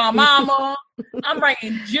wine for my mama. I'm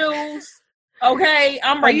bringing juice. Okay,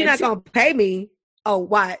 I'm bringing. You're not gonna pay me. Oh,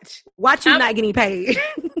 watch you not getting paid.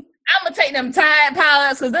 I'm gonna take them Tide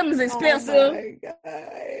Pods because them is expensive. Oh my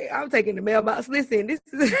God. I'm taking the mailbox. Listen, this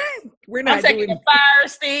is we're not. I'm taking the Fire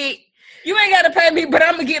Stick. You ain't gotta pay me, but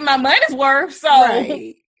I'm gonna get my money's worth. So,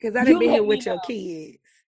 right, because I done been here with your kids.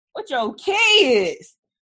 With your kids.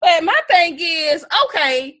 But my thing is,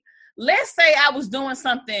 okay, let's say I was doing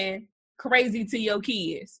something crazy to your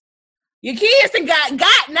kids. Your kids done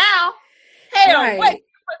got now. Hell, Right. what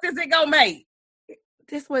difference is it gonna make?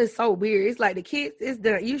 This was so weird. It's like the kids, it's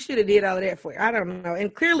done. You should have did all of that for. I don't know.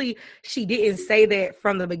 And clearly, she didn't say that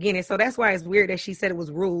from the beginning. So that's why it's weird that she said it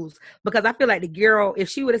was rules. Because I feel like the girl, if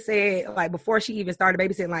she would have said like before she even started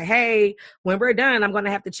babysitting, like, "Hey, when we're done, I'm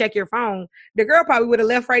gonna have to check your phone," the girl probably would have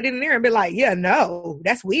left right in there and been like, "Yeah, no,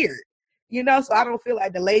 that's weird." You know. So I don't feel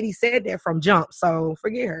like the lady said that from jump. So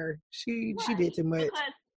forget her. She did too much.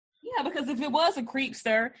 Because if it was a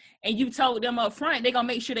creepster and you told them up front, they're gonna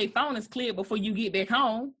make sure their phone is clear before you get back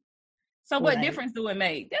home. So what difference do it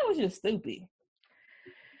make? That was just stupid.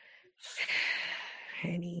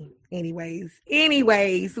 Honey. Anyways,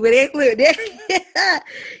 with it, look,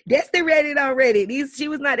 that's the Reddit on Reddit. She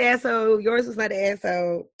was not the asshole. Yours was not the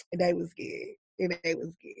asshole. And they was good.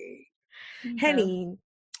 Honey,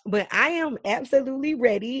 but I am absolutely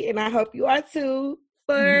ready, and I hope you are too,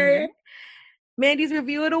 for Mandy's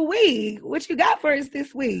review of the week. What you got for us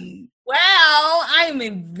this week? Well,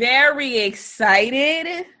 I'm very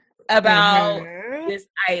excited about this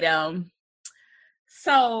item.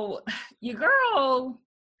 So, your girl,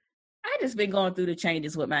 I just been going through the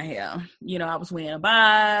changes with my hair. You know, I was wearing a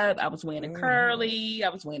bob, I was wearing a curly, I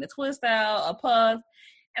was wearing a twist out, a puff,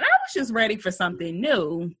 and I was just ready for something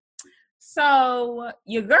new. So,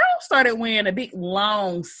 your girl started wearing a big,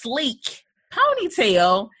 long, sleek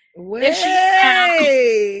ponytail. Wait.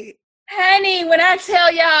 Honey, when I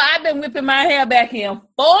tell y'all, I've been whipping my hair back and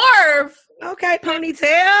forth. Okay, ponytail.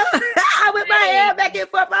 I whip my hair back and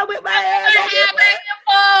forth.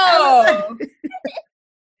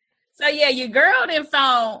 So yeah, your girl then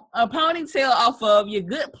found a ponytail off of your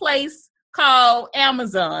good place called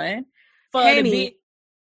Amazon for the big.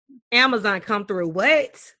 Amazon come through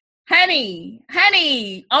what? Honey,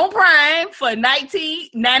 on Prime for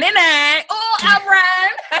 $19.99. Oh, I'm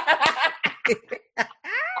right.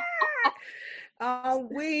 Oh,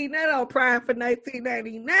 we not on Prime for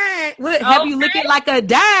 $19.99. What? Have you looking like a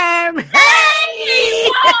dime? Hey,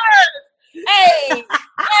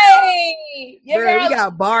 girl, we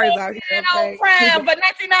got bars out here. On Prime for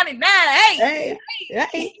 $19.99.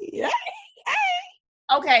 Hey.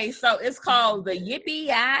 Okay, so it's called the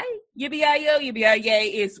Yippee-I.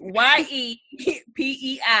 It's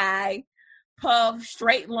YEPEI puff,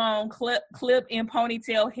 straight long, clip and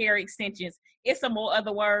ponytail hair extensions. It's some more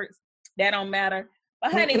other words that don't matter.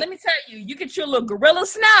 But honey, let me tell you, you get your little gorilla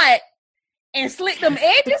snot and slick them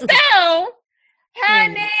edges down.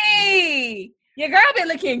 Honey, your girl been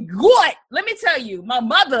looking good. Let me tell you, my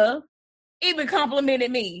mother even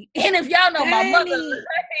complimented me. And if y'all know my mother,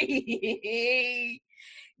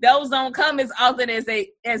 those don't come as often as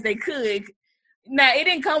they could. Now, it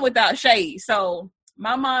didn't come without shade. So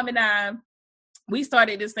my mom and I, we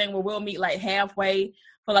started this thing where we'll meet like halfway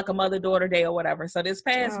for like a mother-daughter day or whatever. So this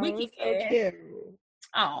past weekend,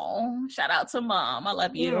 shout out to Mom. I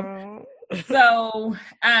love you. So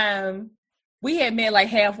we had met like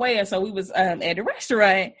halfway, and so we was at the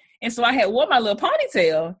restaurant, and so I had wore my little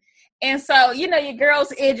ponytail. And so, you know, your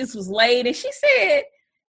girl's edges was laid, and she said,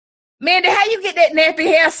 "Mandy, how you get that nappy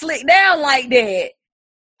hair slicked down like that?"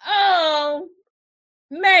 Oh,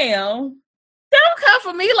 ma'am, don't come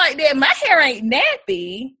for me like that. My hair ain't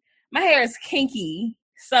nappy. My hair is kinky.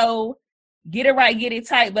 So get it right, get it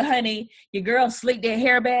tight. But honey, your girl slicked that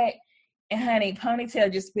hair back, and honey,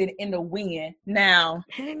 ponytail just been in the wind. Now,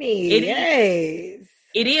 honey, it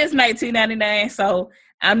is $19.99. So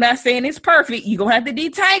I'm not saying it's perfect. You're gonna have to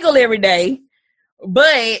detangle every day,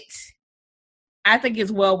 but I think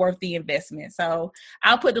it's well worth the investment. So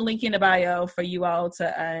I'll put the link in the bio for you all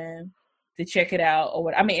to check it out, or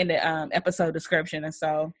what I mean in the episode description. And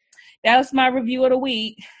so that was my review of the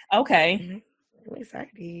week. Okay. I'm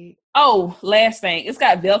excited. Oh, last thing, it's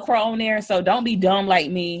got Velcro on there, so don't be dumb like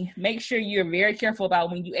me. Make sure you're very careful about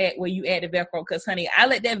when you add the Velcro, because honey, I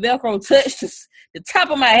let that Velcro touch the top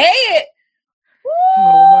of my head. Woo!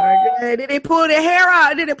 Oh my God! Did it pull the hair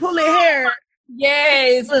out? Did it pull the hair?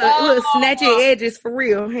 Yes. Look, snatch your edges for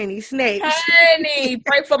real, honey. Snatch. Honey,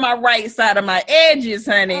 pray for my right side of my edges,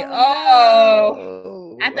 honey.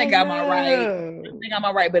 Oh, I think I'm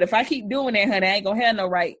all right. But if I keep doing that, honey, I ain't gonna have no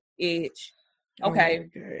right edge. Okay.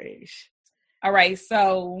 Oh my gosh. All right.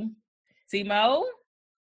 So, Timo.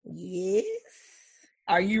 Yes.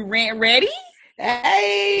 Are you rant ready?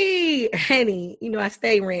 Hey, honey. You know I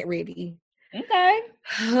stay rant ready. Okay.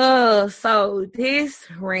 So this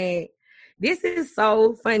rant. This is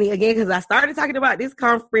so funny, again, because I started talking about this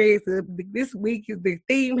conference. This week, the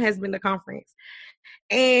theme has been the conference.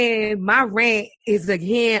 And my rant is,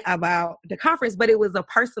 again, about the conference, but it was a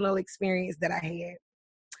personal experience that I had.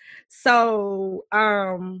 So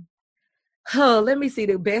let me see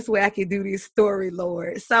the best way I can do this story,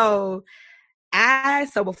 Lord. So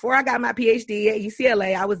before I got my PhD at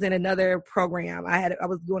UCLA, I was in another program. I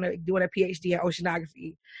was doing a PhD in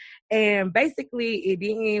oceanography. And basically it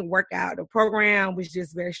didn't work out. The program was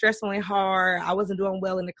just very stressful and hard. I wasn't doing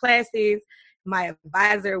well in the classes. My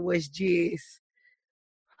advisor was just,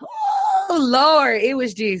 oh Lord, it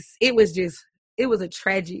was a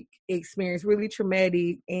tragic experience, really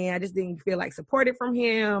traumatic. And I just didn't feel like supported from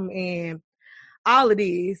him and all of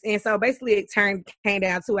this. And so basically it came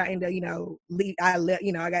down to I ended up,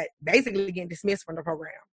 I got basically getting dismissed from the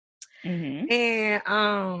program. Mm-hmm.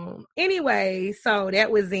 And anyway, so that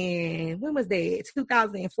was when was that?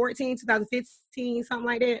 2014, 2015, something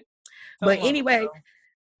like that. But anyway,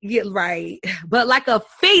 yeah, right. But like a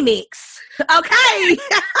phoenix. Okay.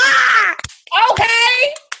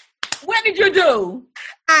 Okay. What did you do?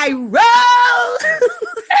 I rose.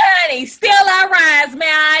 Honey, still I rise,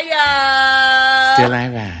 Maya.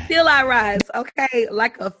 Still I rise. Okay.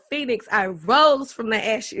 Like a phoenix, I rose from the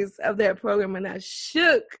ashes of that program and I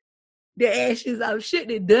shook the ashes off, shook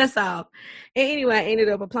the dust off. And anyway, I ended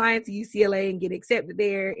up applying to UCLA and get accepted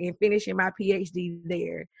there and finishing my PhD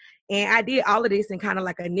there. And I did all of this in kind of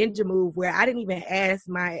like a ninja move where I didn't even ask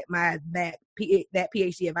that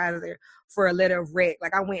PhD advisor for a letter of rec.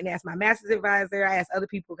 Like I went and asked my master's advisor. I asked other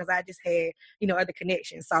people because I just had, other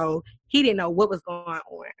connections. So he didn't know what was going on.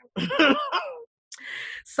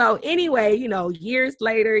 So anyway, years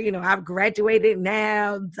later, I've graduated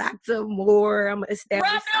now, Dr. Moore. I'm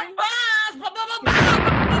established.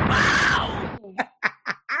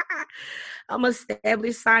 I'm an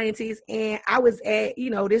established scientist, and I was at,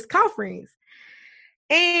 this conference.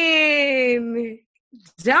 And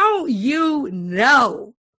don't you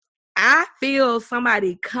know, I feel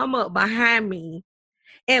somebody come up behind me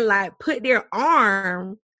and like put their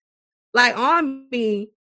arm like on me,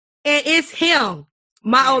 and it's him,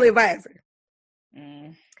 my old advisor.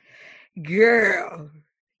 Girl.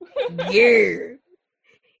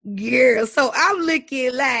 So I'm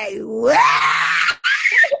looking like,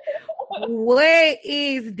 what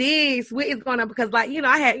is this? What is going on? Because like,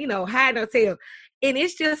 I had, had no tell. And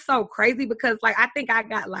it's just so crazy because like, I think I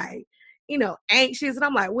got like, anxious and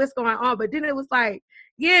I'm like, what's going on? But then it was like,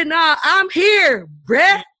 I'm here,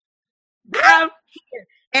 bruh. I'm here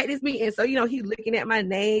at this meeting. So, he looking at my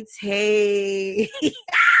name tag,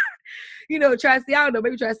 trying to see, I don't know,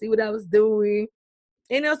 maybe trying to see what I was doing.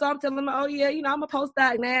 And so I'm telling him, oh yeah, I'm a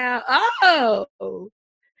postdoc now. Oh,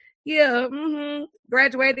 yeah,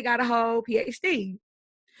 graduated, got a whole PhD.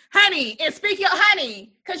 Honey, and speaking of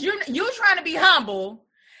honey, because you're trying to be humble.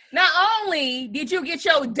 Not only did you get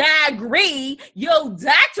your degree, your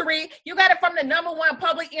doctorate, you got it from the #1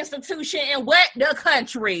 public institution in the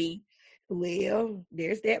country? Well,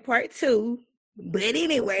 there's that part too. But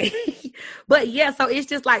anyway, but yeah, so it's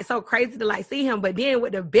just like so crazy to like see him. But then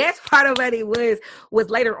what the best part about it was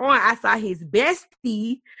later on, I saw his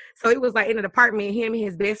bestie. So it was like in the department, him and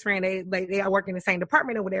his best friend, they are working in the same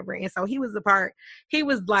department or whatever. And so he was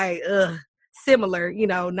like, similar,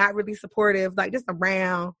 not really supportive, like just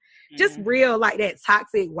around, just real like that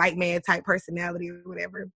toxic white man type personality or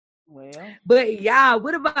whatever. Well, but y'all,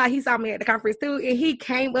 what about he saw me at the conference too, and he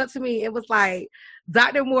came up to me and was like,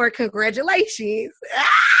 Dr. Moore, congratulations.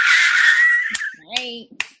 Right.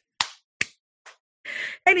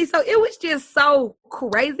 And so it was just so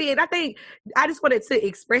crazy. And I think I just wanted to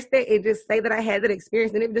express that and just say that I had that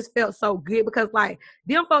experience. And it just felt so good because like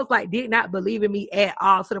them folks like did not believe in me at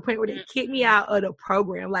all to the point where they kicked me out of the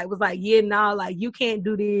program. Like was like, like you can't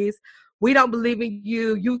do this. We don't believe in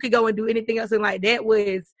you. You could go and do anything else. And like that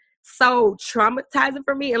was so traumatizing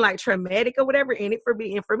for me and like traumatic or whatever. And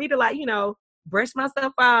for me to like, brush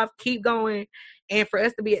myself off, keep going. And for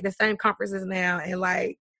us to be at the same conferences now and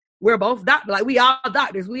like, we're both doctors. Like we all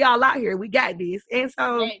doctors. We all out here. We got this. And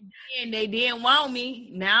so and they didn't want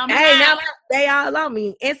me. Now they all on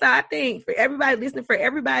me. And so I think for everybody listening, for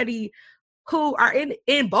everybody who are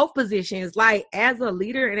in both positions, like as a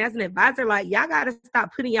leader and as an advisor, like y'all gotta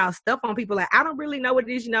stop putting y'all stuff on people. Like I don't really know what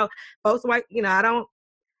it is, folks like,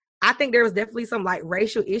 I think there was definitely some like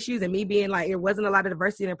racial issues and me being like, there wasn't a lot of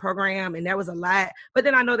diversity in the program and there was a lot, but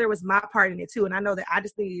then I know there was my part in it too. And I know that I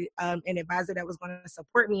just needed an advisor that was going to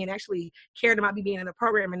support me and actually cared about me being in the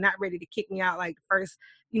program and not ready to kick me out like the first,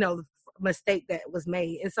 mistake that was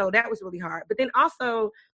made. And so that was really hard. But then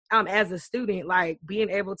also as a student, like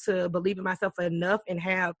being able to believe in myself enough and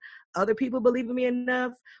have other people believe in me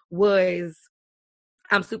enough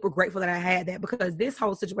I'm super grateful that I had that because this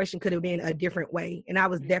whole situation could have been a different way. And I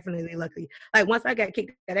was definitely lucky. Like once I got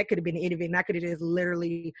kicked out, that could have been the end of it. And I could have just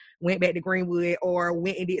literally went back to Greenwood or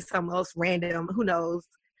went and did something else random. Who knows?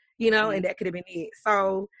 and that could have been it.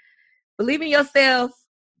 So believe in yourself,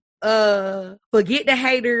 forget the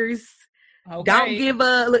haters. Okay. Don't give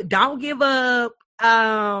up. Look, don't give up.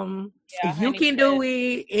 You can do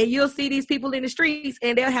it, and you'll see these people in the streets,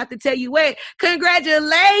 and they'll have to tell you what.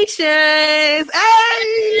 Congratulations!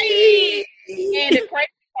 Hey! And the crazy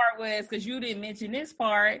part was, because you didn't mention this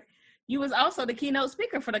part, you was also the keynote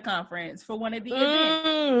speaker for the conference for one of the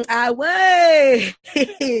events. I was.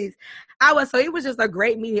 So it was just a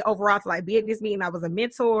great meeting overall to like be at this meeting. I was a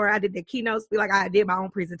mentor. I did the keynote speak, like I did my own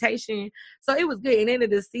presentation. So it was good. And then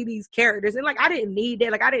to see these characters, and like I didn't need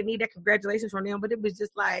that. Like I didn't need that congratulations from them, but it was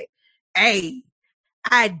just like, hey,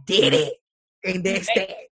 I did it. And that's that.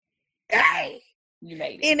 Hey. You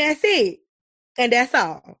made it. And that's it. And that's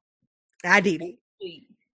all. I did it.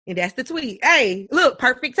 And that's the tweet. Hey, look,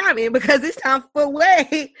 perfect timing because it's time for what?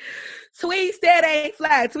 Tweets that ain't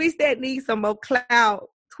fly. Tweets that need some more clout.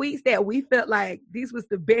 Tweets that we felt like these was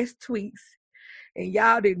the best tweets. And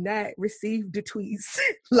y'all did not receive the tweets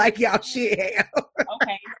like y'all should have.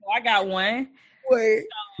 Okay, so I got one. What?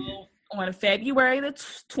 So on February the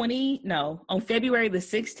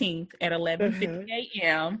 16th at 11:50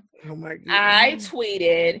 a.m. Oh my God. I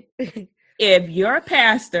tweeted, if your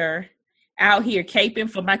pastor out here caping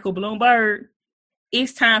for Michael Bloomberg,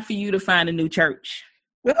 it's time for you to find a new church.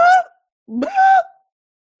 That's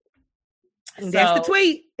the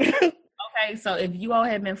tweet. Okay, so if you all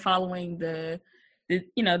have been following the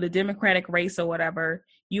Democratic race or whatever,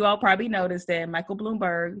 you all probably noticed that Michael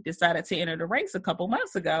Bloomberg decided to enter the race a couple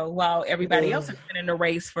months ago while everybody else has been in the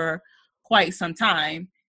race for quite some time.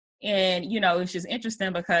 And, it's just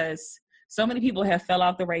interesting because so many people have fell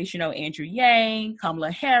off the race, Andrew Yang,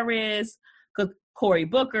 Kamala Harris, Cory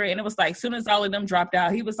Booker. And it was like, as soon as all of them dropped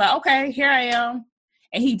out, he was like, okay, here I am.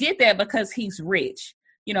 And he did that because he's rich.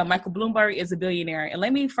 Michael Bloomberg is a billionaire. And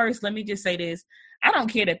let me just say this. I don't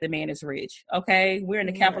care that the man is rich. Okay. We're in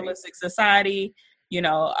a capitalistic society.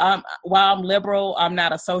 While I'm liberal, I'm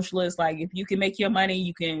not a socialist. Like if you can make your money,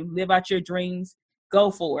 you can live out your dreams,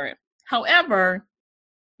 go for it. However,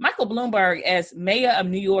 Michael Bloomberg, as mayor of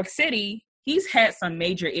New York City, he's had some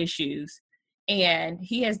major issues and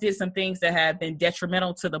he has did some things that have been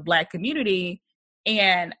detrimental to the Black community.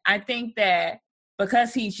 And I think that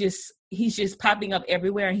because he's just popping up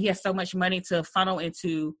everywhere and he has so much money to funnel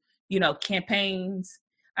into, campaigns,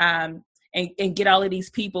 and get all of these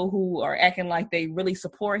people who are acting like they really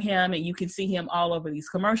support him, and you can see him all over these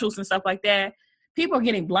commercials and stuff like that. People are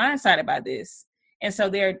getting blindsided by this. And so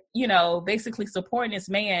they're, basically supporting this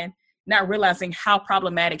man, not realizing how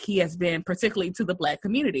problematic he has been, particularly to the Black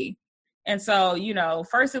community. And so,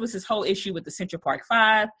 first it was this whole issue with the Central Park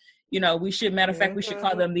Five. We should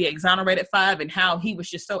call them the Exonerated Five, and how he was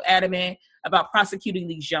just so adamant about prosecuting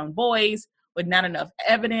these young boys with not enough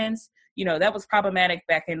evidence. That was problematic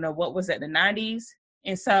back in the 90s.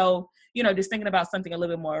 And so, just thinking about something a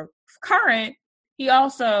little bit more current, he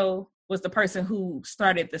also was the person who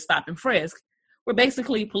started the stop and frisk, where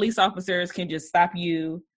basically police officers can just stop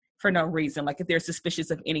you for no reason, like if they're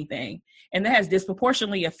suspicious of anything. And that has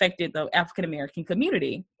disproportionately affected the African-American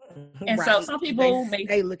community. And so some people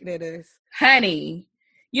they looking at us, honey,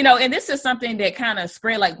 and this is something that kind of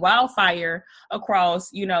spread like wildfire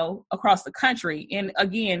across the country. And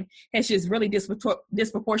again, has just really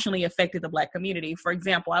disproportionately affected the Black community. For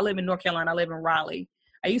example, I live in North Carolina. I live in Raleigh.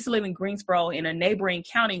 I used to live in Greensboro, in a neighboring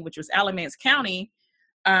county, which was Alamance County,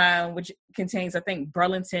 which contains, I think,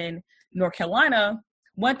 Burlington, North Carolina.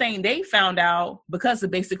 One thing they found out, because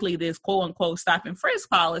of basically this quote unquote stop and frisk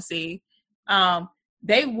policy,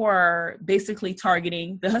 they were basically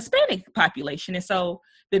targeting the Hispanic population. And so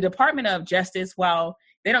the Department of Justice, while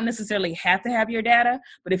they don't necessarily have to have your data,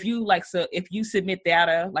 but if you submit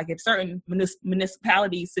data, like if certain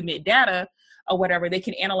municipalities submit data or whatever, they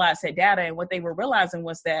can analyze that data. And what they were realizing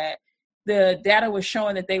was that the data was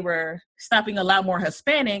showing that they were stopping a lot more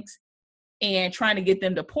Hispanics and trying to get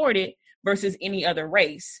them deported versus any other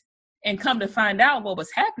race. And come to find out, what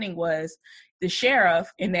was happening was the sheriff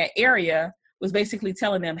in that area was basically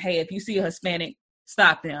telling them, hey, if you see a Hispanic,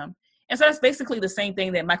 stop them. And so that's basically the same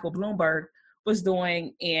thing that Michael Bloomberg was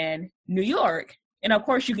doing in New York. And of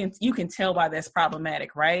course, you can tell why that's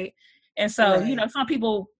problematic, right? And so, right.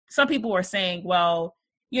 Some people are saying, well,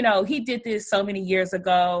 he did this so many years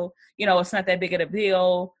ago, it's not that big of a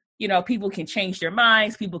deal. People can change their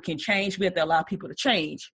minds. People can change. We have to allow people to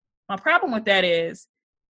change. My problem with that is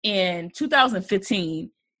in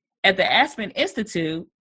 2015 at the Aspen Institute,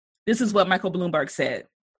 this is what Michael Bloomberg said.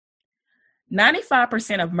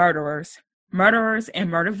 95% of murderers and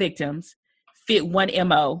murder victims fit one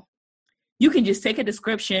MO. You can just take a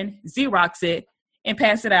description, Xerox it, and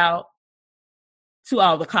pass it out to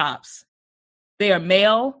all the cops. They are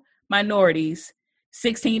male, minorities,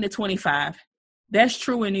 16 to 25. That's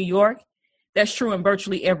true in New York. That's true in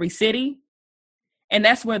virtually every city. And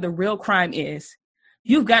that's where the real crime is.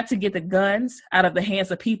 You've got to get the guns out of the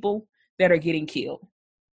hands of people that are getting killed.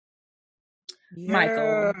 Yeah,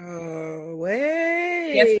 Michael.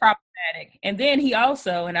 Wait. It's problematic. And then he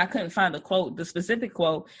also, and I couldn't find the specific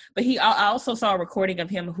quote, but I also saw a recording of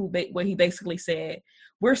him where he basically said,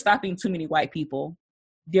 we're stopping too many white people.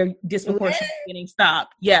 They're disproportionately getting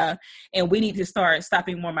stopped. Yeah. And we need to start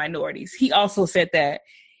stopping more minorities. He also said that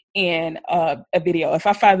in a video. If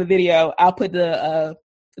I find the video, I'll put the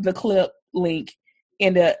clip link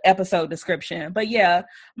in the episode description. But yeah,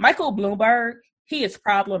 Michael Bloomberg, he is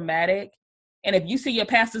problematic. And if you see your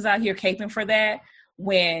pastors out here caping for that,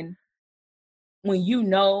 when you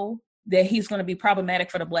know that he's going to be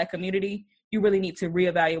problematic for the Black community, you really need to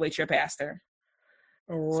reevaluate your pastor.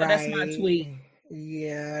 Right. So that's my tweet.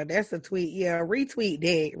 Yeah, that's a tweet. Yeah, retweet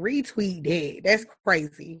that. That's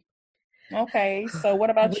crazy. Okay, so what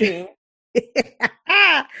about you?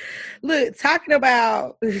 Look, talking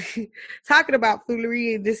about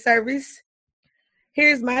foolery and disservice.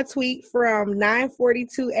 Here's my tweet from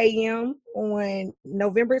 9:42 a.m. on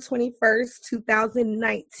November 21st,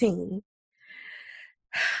 2019.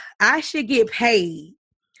 I should get paid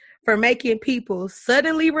for making people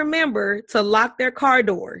suddenly remember to lock their car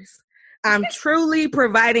doors. I'm truly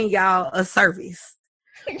providing y'all a service.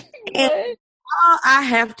 And all I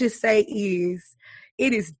have to say is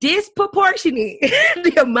it is disproportionate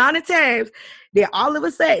the amount of times that all of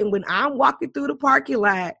a sudden when I'm walking through the parking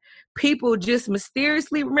lot, people just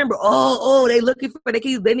mysteriously remember, they looking for the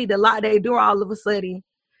keys. They need to lock their door all of a sudden.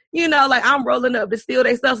 You know, like I'm rolling up to steal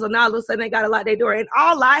their stuff, so now all of a sudden they got to lock their door. And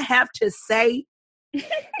all I have to say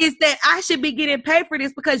is that I should be getting paid for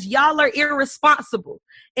this because y'all are irresponsible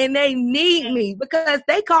and they need me because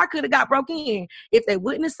their car could have got broken in if they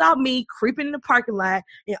wouldn't have saw me creeping in the parking lot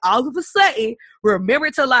and all of a sudden remember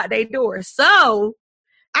to lock their door. So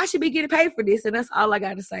I should be getting paid for this, and that's all I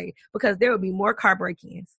got to say because there will be more car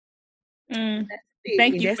break-ins. Thank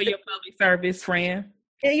you for your public service, friend.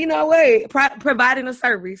 And you know what? Providing a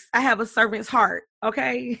service. I have a servant's heart,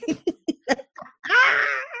 okay?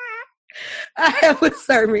 I have a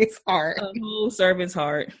servant's heart. A whole servant's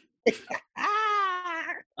heart.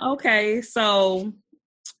 Okay, so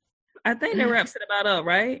I think that wraps it about up,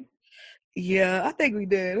 right? Yeah, I think we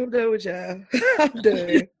did. I'm done with y'all. I'm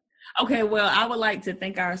done. Okay, well, I would like to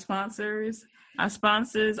thank our sponsors. Our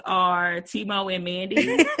sponsors are Timo and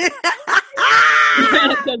Mandy.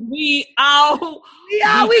 Because we all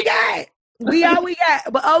we got.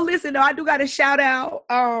 But listen, though, I do got to shout out.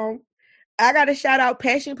 I got to shout out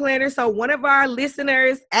Passion Planner. So one of our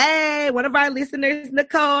listeners,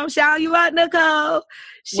 Nicole, I'm shouting you out, Nicole.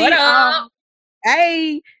 What up?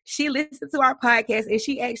 She listened to our podcast and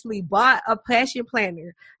she actually bought a Passion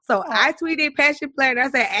Planner. So I tweeted Passion Planner. I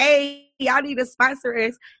said, hey, y'all need to sponsor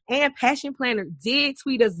us. And Passion Planner did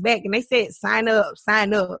tweet us back and they said, sign up.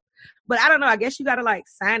 But I don't know. I guess you got to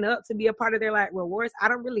sign up to be a part of their rewards. I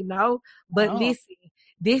don't really know. But listen,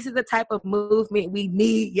 this is the type of movement we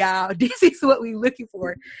need, y'all. This is what we're looking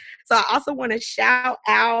for. So I also want to shout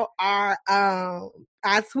out our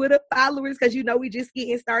Twitter followers because, we just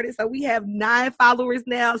getting started. So we have 9 followers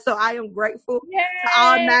now. So I am grateful to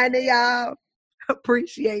all 9 of y'all.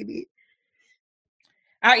 Appreciate it.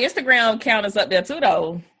 Our Instagram count is up there too,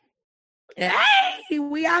 though. Hey,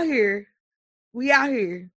 we out here.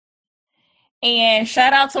 And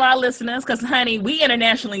shout out to our listeners, because, honey, we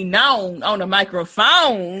internationally known on the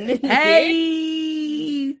microphone.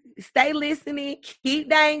 Hey, stay listening. Keep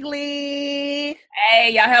dangling.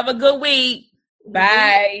 Hey, y'all have a good week.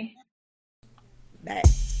 Bye. Bye.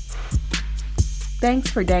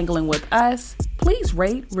 Thanks for dangling with us. Please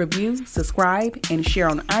rate, review, subscribe, and share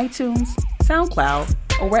on iTunes, SoundCloud,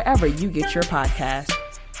 or wherever you get your podcast.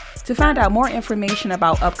 To find out more information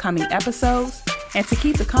about upcoming episodes and to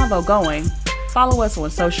keep the convo going, follow us on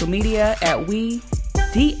social media at WeDanglin.